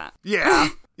choose that. Yeah.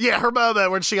 Yeah, her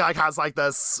moment when she like has like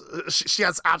this, she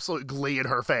has absolute glee in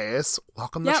her face.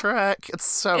 Welcome to Trick. It's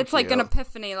so It's cute. like an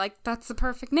epiphany. Like, that's the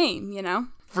perfect name, you know?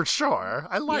 For sure.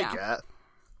 I like it.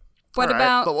 What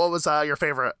about... But what was your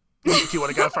favorite... Do you want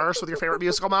to go first with your favorite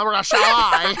musical moment? Or shall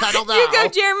I? I don't know. You go,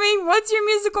 Jeremy. What's your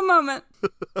musical moment?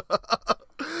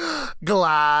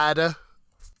 Glad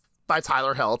by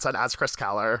Tyler Hilton as Chris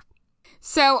Keller.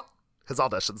 So... His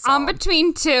audition song. I'm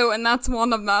between two, and that's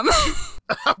one of them.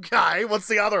 Okay, what's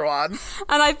the other one?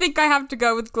 And I think I have to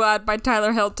go with Glad by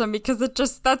Tyler Hilton because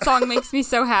that song makes me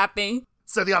so happy.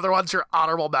 So the other one's your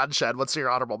honorable mention. What's your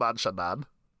honorable mention, then?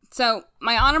 So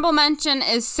my honorable mention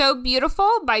is So Beautiful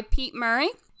by Pete Murray.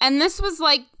 And this was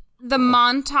like the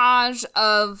montage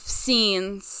of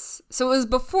scenes. So it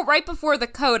was right before the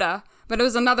coda, but it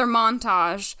was another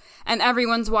montage, and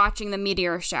everyone's watching the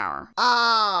meteor shower.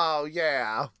 Oh,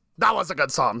 yeah. That was a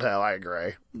good song, too. I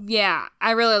agree. Yeah,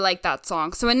 I really like that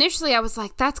song. So initially I was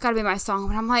like, that's got to be my song.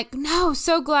 But I'm like, no,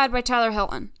 So Glad by Tyler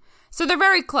Hilton. So they're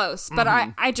very close. But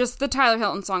the Tyler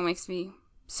Hilton song makes me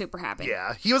super happy.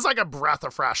 Yeah, he was like a breath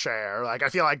of fresh air. Like, I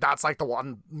feel like that's like the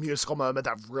one musical moment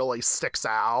that really sticks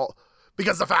out.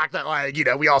 Because the fact that, like, you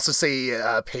know, we also see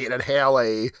Peyton and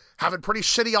Haley having pretty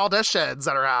shitty auditions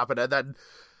that are happening. And then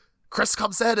Chris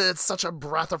comes in and it's such a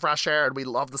breath of fresh air and we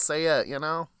love to see it, you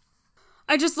know?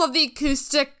 I just love the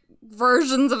acoustic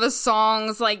versions of his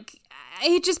songs. Like,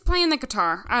 he just playing the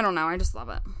guitar. I don't know. I just love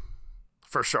it.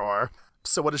 For sure.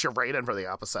 So what is your rating for the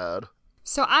episode?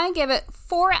 So I give it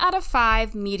 4 out of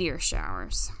 5 meteor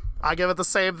showers. I give it the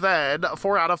same thing.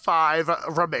 4 out of 5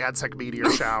 romantic meteor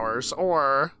showers.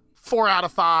 Or 4 out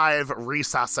of 5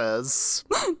 recesses.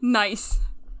 Nice.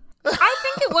 I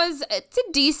think it's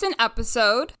a decent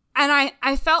episode. And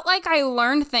I felt like I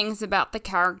learned things about the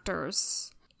characters.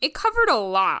 It covered a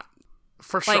lot.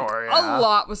 For sure, yeah. A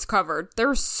lot was covered. There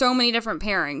were so many different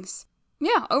pairings.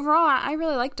 Yeah, overall, I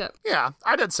really liked it. Yeah,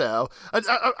 I did too.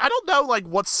 I don't know, like,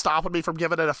 what's stopping me from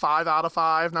giving it a 5 out of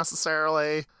 5,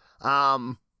 necessarily.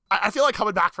 I feel like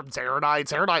coming back from Dare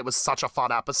Night was such a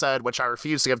fun episode, which I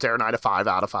refuse to give Dare Night a 5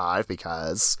 out of 5,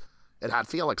 because it had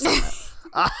Felix in it.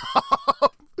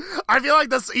 I feel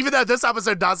like even though this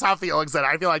episode does have Felix in it,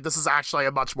 I feel like this is actually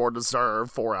a much more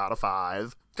deserved 4 out of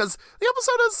 5. Because the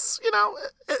episode is, you know,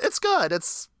 it's good.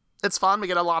 It's fun. We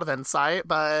get a lot of insight,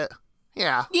 but...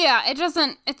 Yeah. Yeah,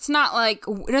 it's not like,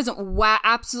 it doesn't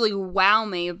absolutely wow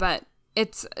me, but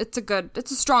it's a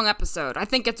strong episode. I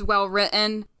think it's well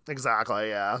written. Exactly,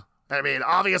 yeah. I mean,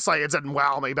 obviously it didn't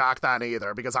wow me back then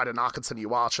either, because I did not continue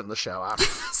watching the show after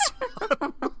this.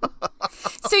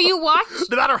 So you watched...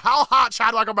 No matter how hot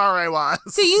Chad Michael Murray was.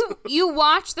 So you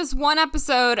watched this one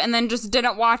episode and then just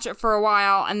didn't watch it for a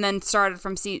while and then started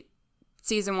from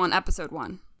season 1, episode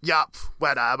 1. Yep,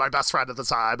 when my best friend at the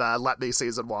time let me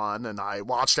season 1, and I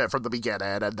watched it from the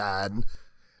beginning, and then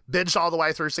binged all the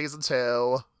way through season 2,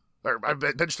 or I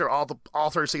binged through all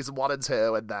through season 1 and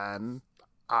 2, and then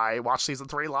I watched season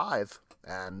 3 live,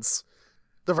 and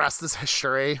the rest is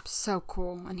history. So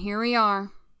cool, and here we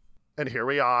are. And here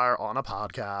we are on a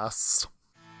podcast.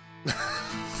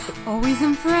 Always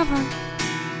and forever.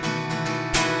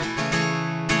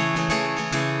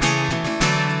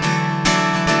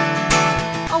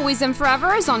 Always and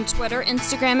Forever is on Twitter,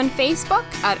 Instagram, and Facebook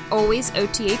at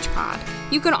AlwaysOTHPod.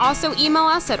 You can also email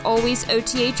us at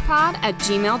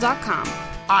alwaysothpod@gmail.com.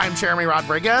 I'm Jeremy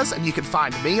Rodriguez, and you can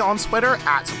find me on Twitter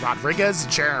at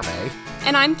RodriguezJeremy.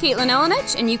 And I'm Caitlin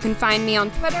Elenich, and you can find me on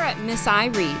Twitter at Miss I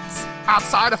Reads.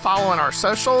 Outside of following our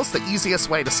socials, the easiest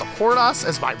way to support us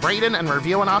is by rating and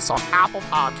reviewing us on Apple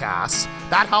Podcasts.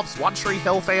 That helps One Tree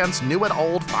Hill fans, new and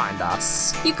old, find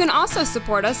us. You can also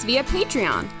support us via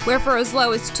Patreon, where for as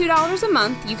low as $2 a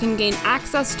month, you can gain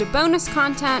access to bonus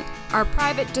content, our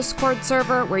private Discord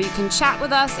server where you can chat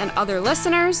with us and other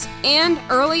listeners, and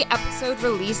early episode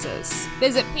releases.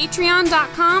 Visit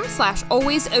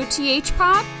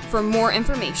patreon.com/alwaysothpod for more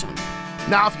information.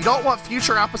 Now, if you don't want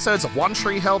future episodes of One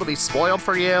Tree Hill to be spoiled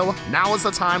for you, now is the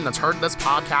time to turn this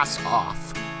podcast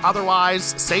off.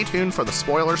 Otherwise, stay tuned for the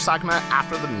spoiler segment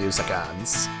after the music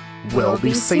ends. We'll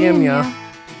be seeing ya.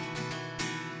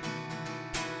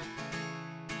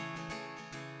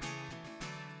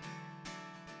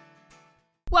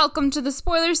 Welcome to the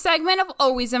spoiler segment of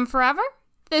Always and Forever.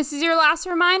 This is your last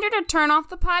reminder to turn off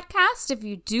the podcast if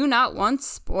you do not want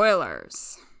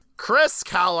spoilers. Chris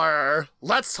Keller.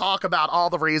 Let's talk about all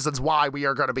the reasons why we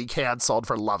are going to be canceled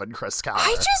for loving Chris Keller.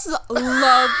 I just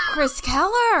love Chris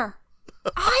Keller.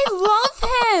 I love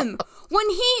him. When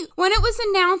it was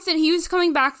announced that he was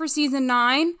coming back for season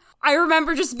 9, I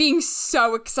remember just being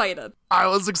so excited. I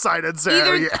was excited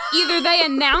too. Either they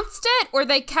announced it or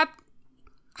they kept...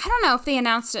 I don't know if they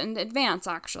announced it in advance,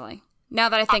 actually, now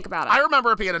that I think about it. I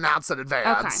remember it being announced in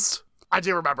advance. Okay. I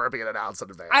do remember it being announced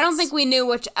in advance. I don't think we knew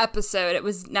which episode it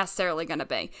was necessarily going to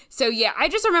be. So yeah, I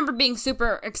just remember being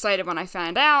super excited when I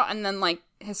found out, and then like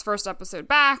his first episode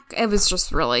back, it was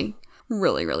just really,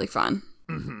 really, really fun.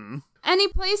 Mm-hmm. And he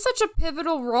plays such a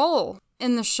pivotal role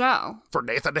in the show. For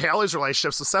Nathan and Haley's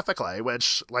relationship specifically,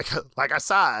 which, like I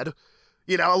said,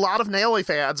 you know, a lot of Naley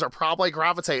fans are probably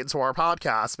gravitating to our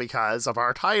podcast because of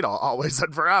our title, Always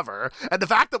and Forever, and the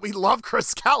fact that we love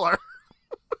Chris Keller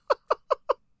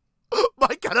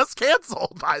might get us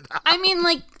canceled by that. I mean,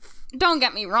 like, don't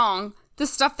get me wrong. The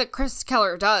stuff that Chris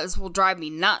Keller does will drive me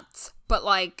nuts. But,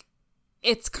 like,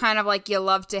 it's kind of like you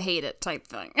love to hate it type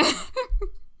thing.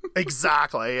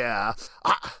 Exactly, yeah.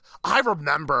 I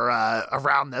remember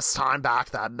around this time back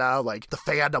then, like, the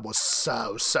fandom was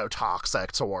so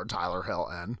toxic toward Tyler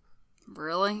Hilton.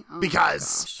 Really? Oh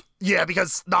because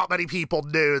not many people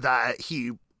knew that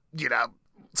he, you know,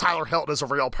 Tyler Hilton is a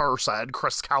real person.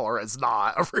 Chris Keller is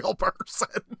not a real person.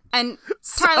 And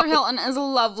Tyler Hilton is a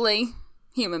lovely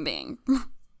human being.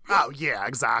 Oh, yeah,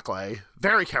 exactly.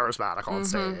 Very charismatic on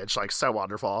stage. Like, so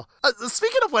wonderful.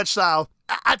 Speaking of which, though,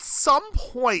 at some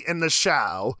point in the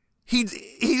show, he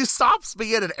stops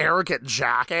being an arrogant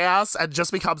jackass and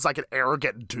just becomes, like, an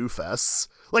arrogant doofus.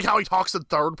 Like how he talks in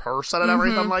third person and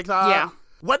everything like that. Yeah.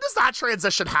 When does that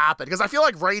transition happen? Because I feel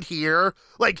like right here,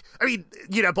 like, I mean,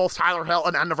 you know, both Tyler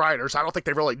Hilton and the writers, I don't think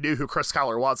they really knew who Chris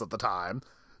Keller was at the time.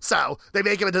 So they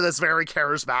make him into this very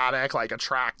charismatic, like,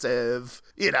 attractive,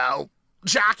 you know,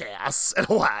 jackass in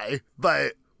a way.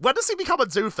 But when does he become a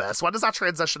doofus? When does that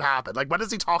transition happen? Like, when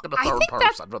does he talk in the third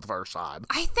person for the first time?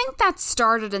 I think that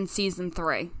started in season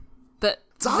 3. The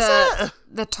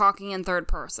talking in third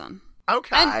person.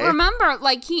 Okay. And remember,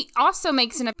 like, he also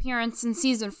makes an appearance in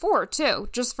season 4, too,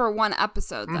 just for one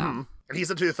episode, though. Mm-hmm. And he's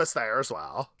a doofus there as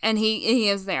well. And he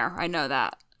is there. I know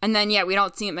that. And then, yeah, we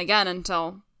don't see him again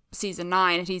until season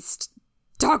 9, and he's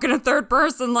talking in third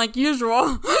person like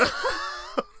usual.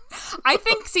 I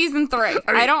think season 3.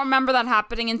 I don't remember that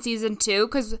happening in season 2,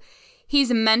 because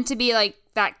he's meant to be, like,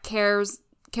 that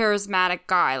charismatic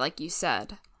guy, like you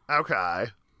said. Okay.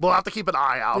 We'll have to keep an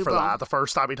eye out for that the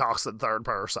first time he talks in third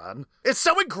person. It's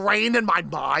so ingrained in my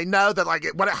mind, though, that, like,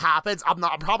 when it happens, I'm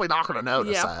probably not going to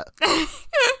notice it.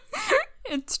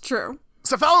 It's true.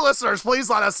 So, fellow listeners, please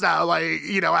let us know, like,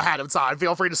 you know, ahead of time.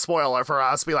 Feel free to spoil it for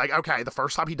us. Be like, okay, the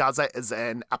first time he does it is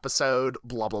in episode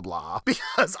blah, blah, blah.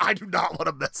 Because I do not want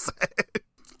to miss it.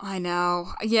 I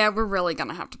know. Yeah, we're really going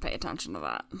to have to pay attention to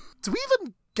that. Do we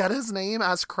even get his name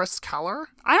as Chris Keller?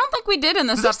 I don't think we did in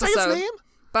this Did episode. they say his name?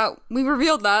 But we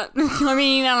revealed that. I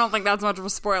mean, I don't think that's much of a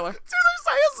spoiler. Did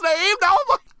they say his name? Now I'm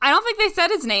like, I don't think they said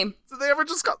his name. did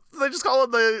they just call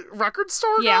him the record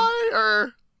store guy?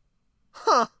 Or,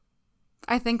 huh?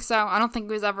 I think so. I don't think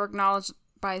he was ever acknowledged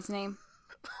by his name.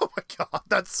 Oh my god,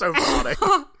 that's so funny.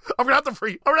 I'm gonna have to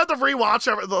rewatch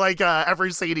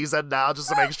every scene he's in now just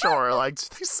to make sure. Like, did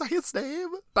they say his name?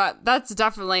 But that's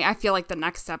definitely, I feel like the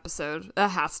next episode, that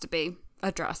has to be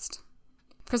addressed.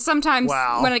 Because sometimes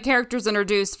when a character's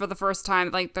introduced for the first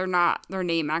time, like, their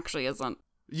name actually isn't.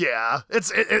 Yeah,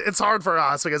 it's hard for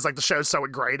us because like the show's so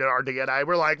ingrained in our DNA.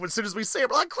 We're like, as soon as we see it,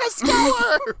 we're like, Chris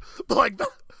Keller.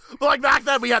 but back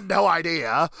then we had no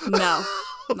idea. No,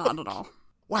 not at all.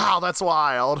 Wow, that's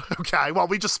wild. Okay, well,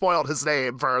 we just spoiled his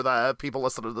name for the people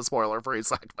listening to the spoiler-free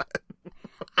segment.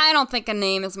 I don't think a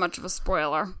name is much of a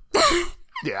spoiler.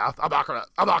 Yeah, I'm not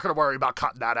gonna worry about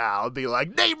cutting that out and be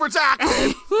like, name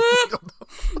redacted.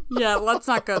 Yeah, let's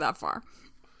not go that far.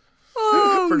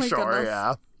 Oh, for my sure, goodness.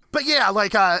 yeah. But yeah,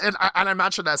 like, and I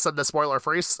mentioned this in the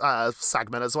spoiler-free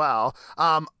segment as well.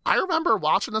 I remember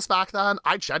watching this back then.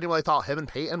 I genuinely thought him and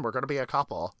Peyton were going to be a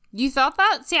couple. You thought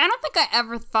that? See, I don't think I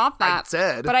ever thought that.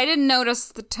 I did. But I didn't notice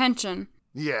the tension.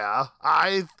 Yeah,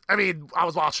 I mean, I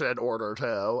was watching it in order,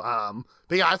 too.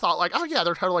 But yeah, I thought, like, oh yeah,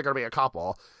 they're totally going to be a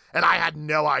couple. And I had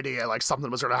no idea, like,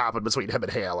 something was going to happen between him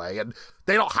and Haley. And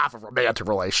they don't have a romantic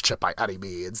relationship by any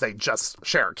means. They just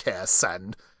share a kiss,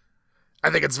 and I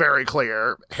think it's very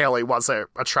clear Haley wasn't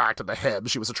attracted to him.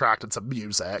 She was attracted to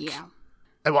music. Yeah.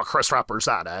 And what Chris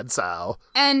represented, so.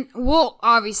 And we'll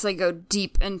obviously go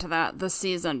deep into that this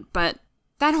season, but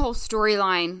that whole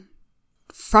storyline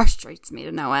frustrates me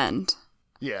to no end.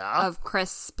 Yeah. Of Chris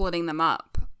splitting them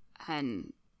up.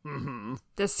 And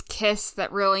this kiss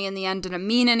that really in the end didn't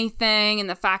mean anything, and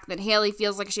the fact that Haley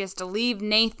feels like she has to leave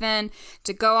Nathan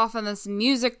to go off on this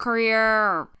music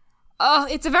career. Oh,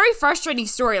 it's a very frustrating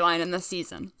storyline in this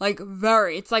season. Like,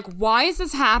 very. It's like, why is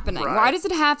this happening? Right. Why does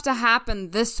it have to happen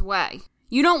this way?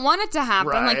 You don't want it to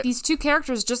happen. Right. Like, these two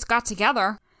characters just got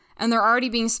together, and they're already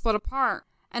being split apart.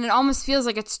 And it almost feels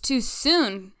like it's too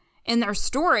soon in their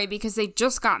story because they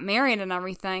just got married and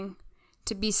everything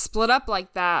to be split up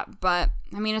like that. But,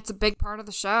 I mean, it's a big part of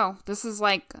the show. This is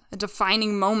like a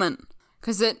defining moment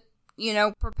because it,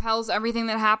 propels everything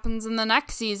that happens in the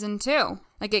next season, too.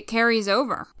 Like, it carries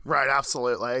over. Right,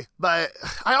 absolutely. But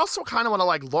I also kind of want to,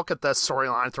 like, look at this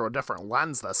storyline through a different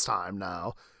lens this time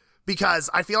now. Because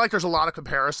I feel like there's a lot of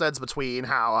comparisons between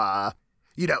how,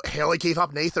 Haley gave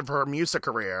up Nathan for her music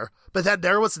career. But then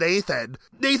there was Nathan.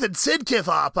 Nathan did give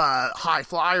up high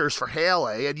flyers for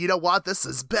Haley. And you know what? This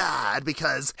is bad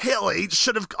because Haley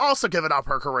should have also given up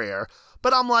her career.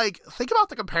 But I'm like, think about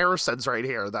the comparisons right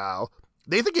here, though.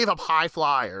 Nathan gave up high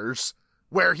flyers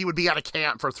where he would be at a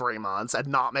camp for 3 months and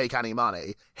not make any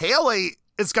money. Haley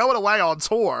is going away on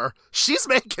tour. She's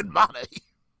making money.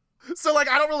 So, like,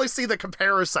 I don't really see the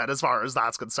comparison as far as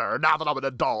that's concerned, now that I'm an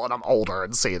adult and I'm older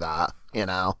and see that,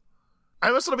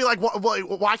 I was going to be like,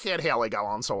 why can't Haley go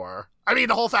on tour? I mean,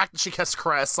 the whole fact that she kissed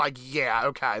Chris, like, yeah,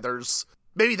 okay,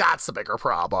 maybe that's the bigger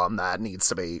problem that needs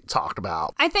to be talked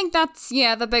about. I think that's,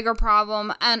 the bigger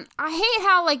problem. And I hate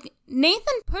how, like,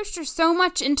 Nathan pushed her so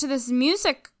much into this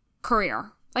music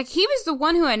career. Like, he was the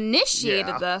one who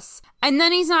initiated this. And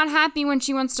then he's not happy when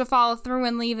she wants to follow through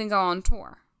and leave and go on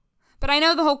tour. But I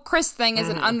know the whole Chris thing is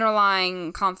an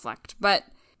underlying conflict, but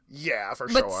yeah, for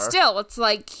sure. But still, it's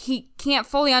like he can't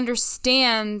fully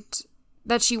understand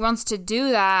that she wants to do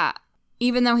that,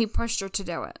 even though he pushed her to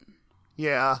do it.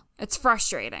 Yeah. It's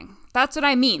frustrating. That's what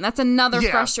I mean. That's another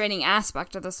frustrating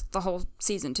aspect of the whole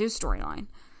season 2 storyline.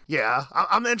 Yeah,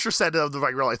 I'm interested to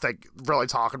like really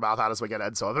talking about that as we get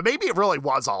into it. But maybe it really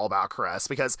was all about Chris,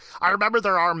 because I remember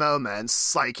there are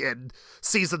moments like in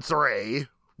season 3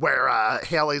 where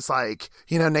Haley's like,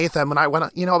 Nathan, when I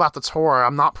went, about the tour,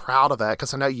 I'm not proud of it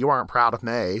because I know you aren't proud of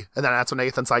me. And then that's when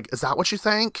Nathan's like, is that what you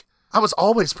think? I was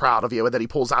always proud of you. And then he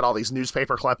pulls out all these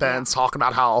newspaper clip-ins talking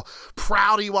about how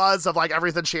proud he was of like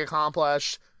everything she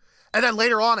accomplished. And then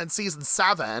later on in season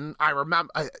 7, I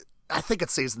remember, I think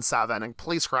it's season 7, and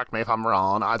please correct me if I'm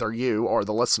wrong, either you or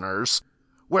the listeners,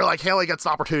 where like Haley gets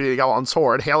an opportunity to go on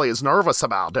tour and Haley is nervous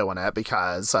about doing it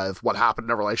because of what happened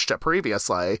in a relationship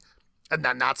previously. And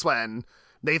then that's when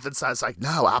Nathan says, like,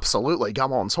 no, absolutely,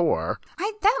 come on tour.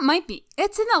 That might be.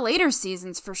 It's in the later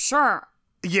seasons for sure.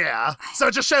 Yeah. So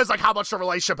it just shows, like, how much the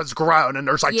relationship has grown and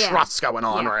there's, like, trust going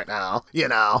on right now,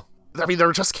 I mean,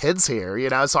 they're just kids here,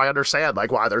 so I understand,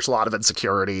 like, why there's a lot of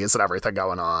insecurities and everything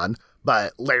going on.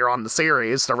 But later on in the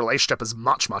series, the relationship is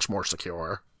much, much more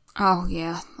secure. Oh,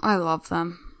 yeah. I love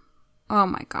them. Oh,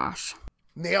 my gosh.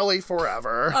 Nearly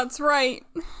forever. That's right.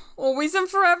 Always and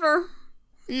forever.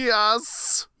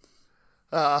 Yes.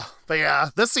 But yeah,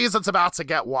 this season's about to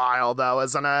get wild, though,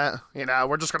 isn't it? You know,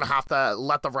 we're just gonna have to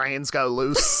let the reins go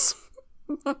loose.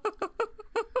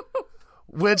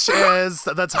 Which is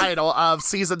the title of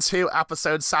Season 2,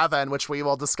 Episode 7, which we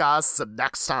will discuss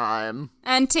next time.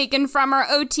 And taken from our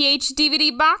OTH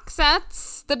DVD box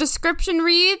sets, the description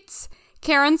reads,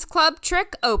 Karen's club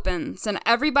trick opens, and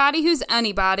everybody who's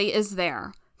anybody is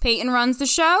there. Peyton runs the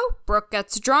show, Brooke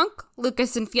gets drunk,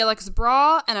 Lucas and Felix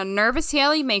brawl, and a nervous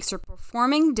Haley makes her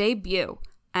performing debut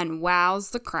and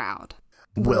wows the crowd.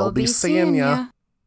 We'll be seeing ya.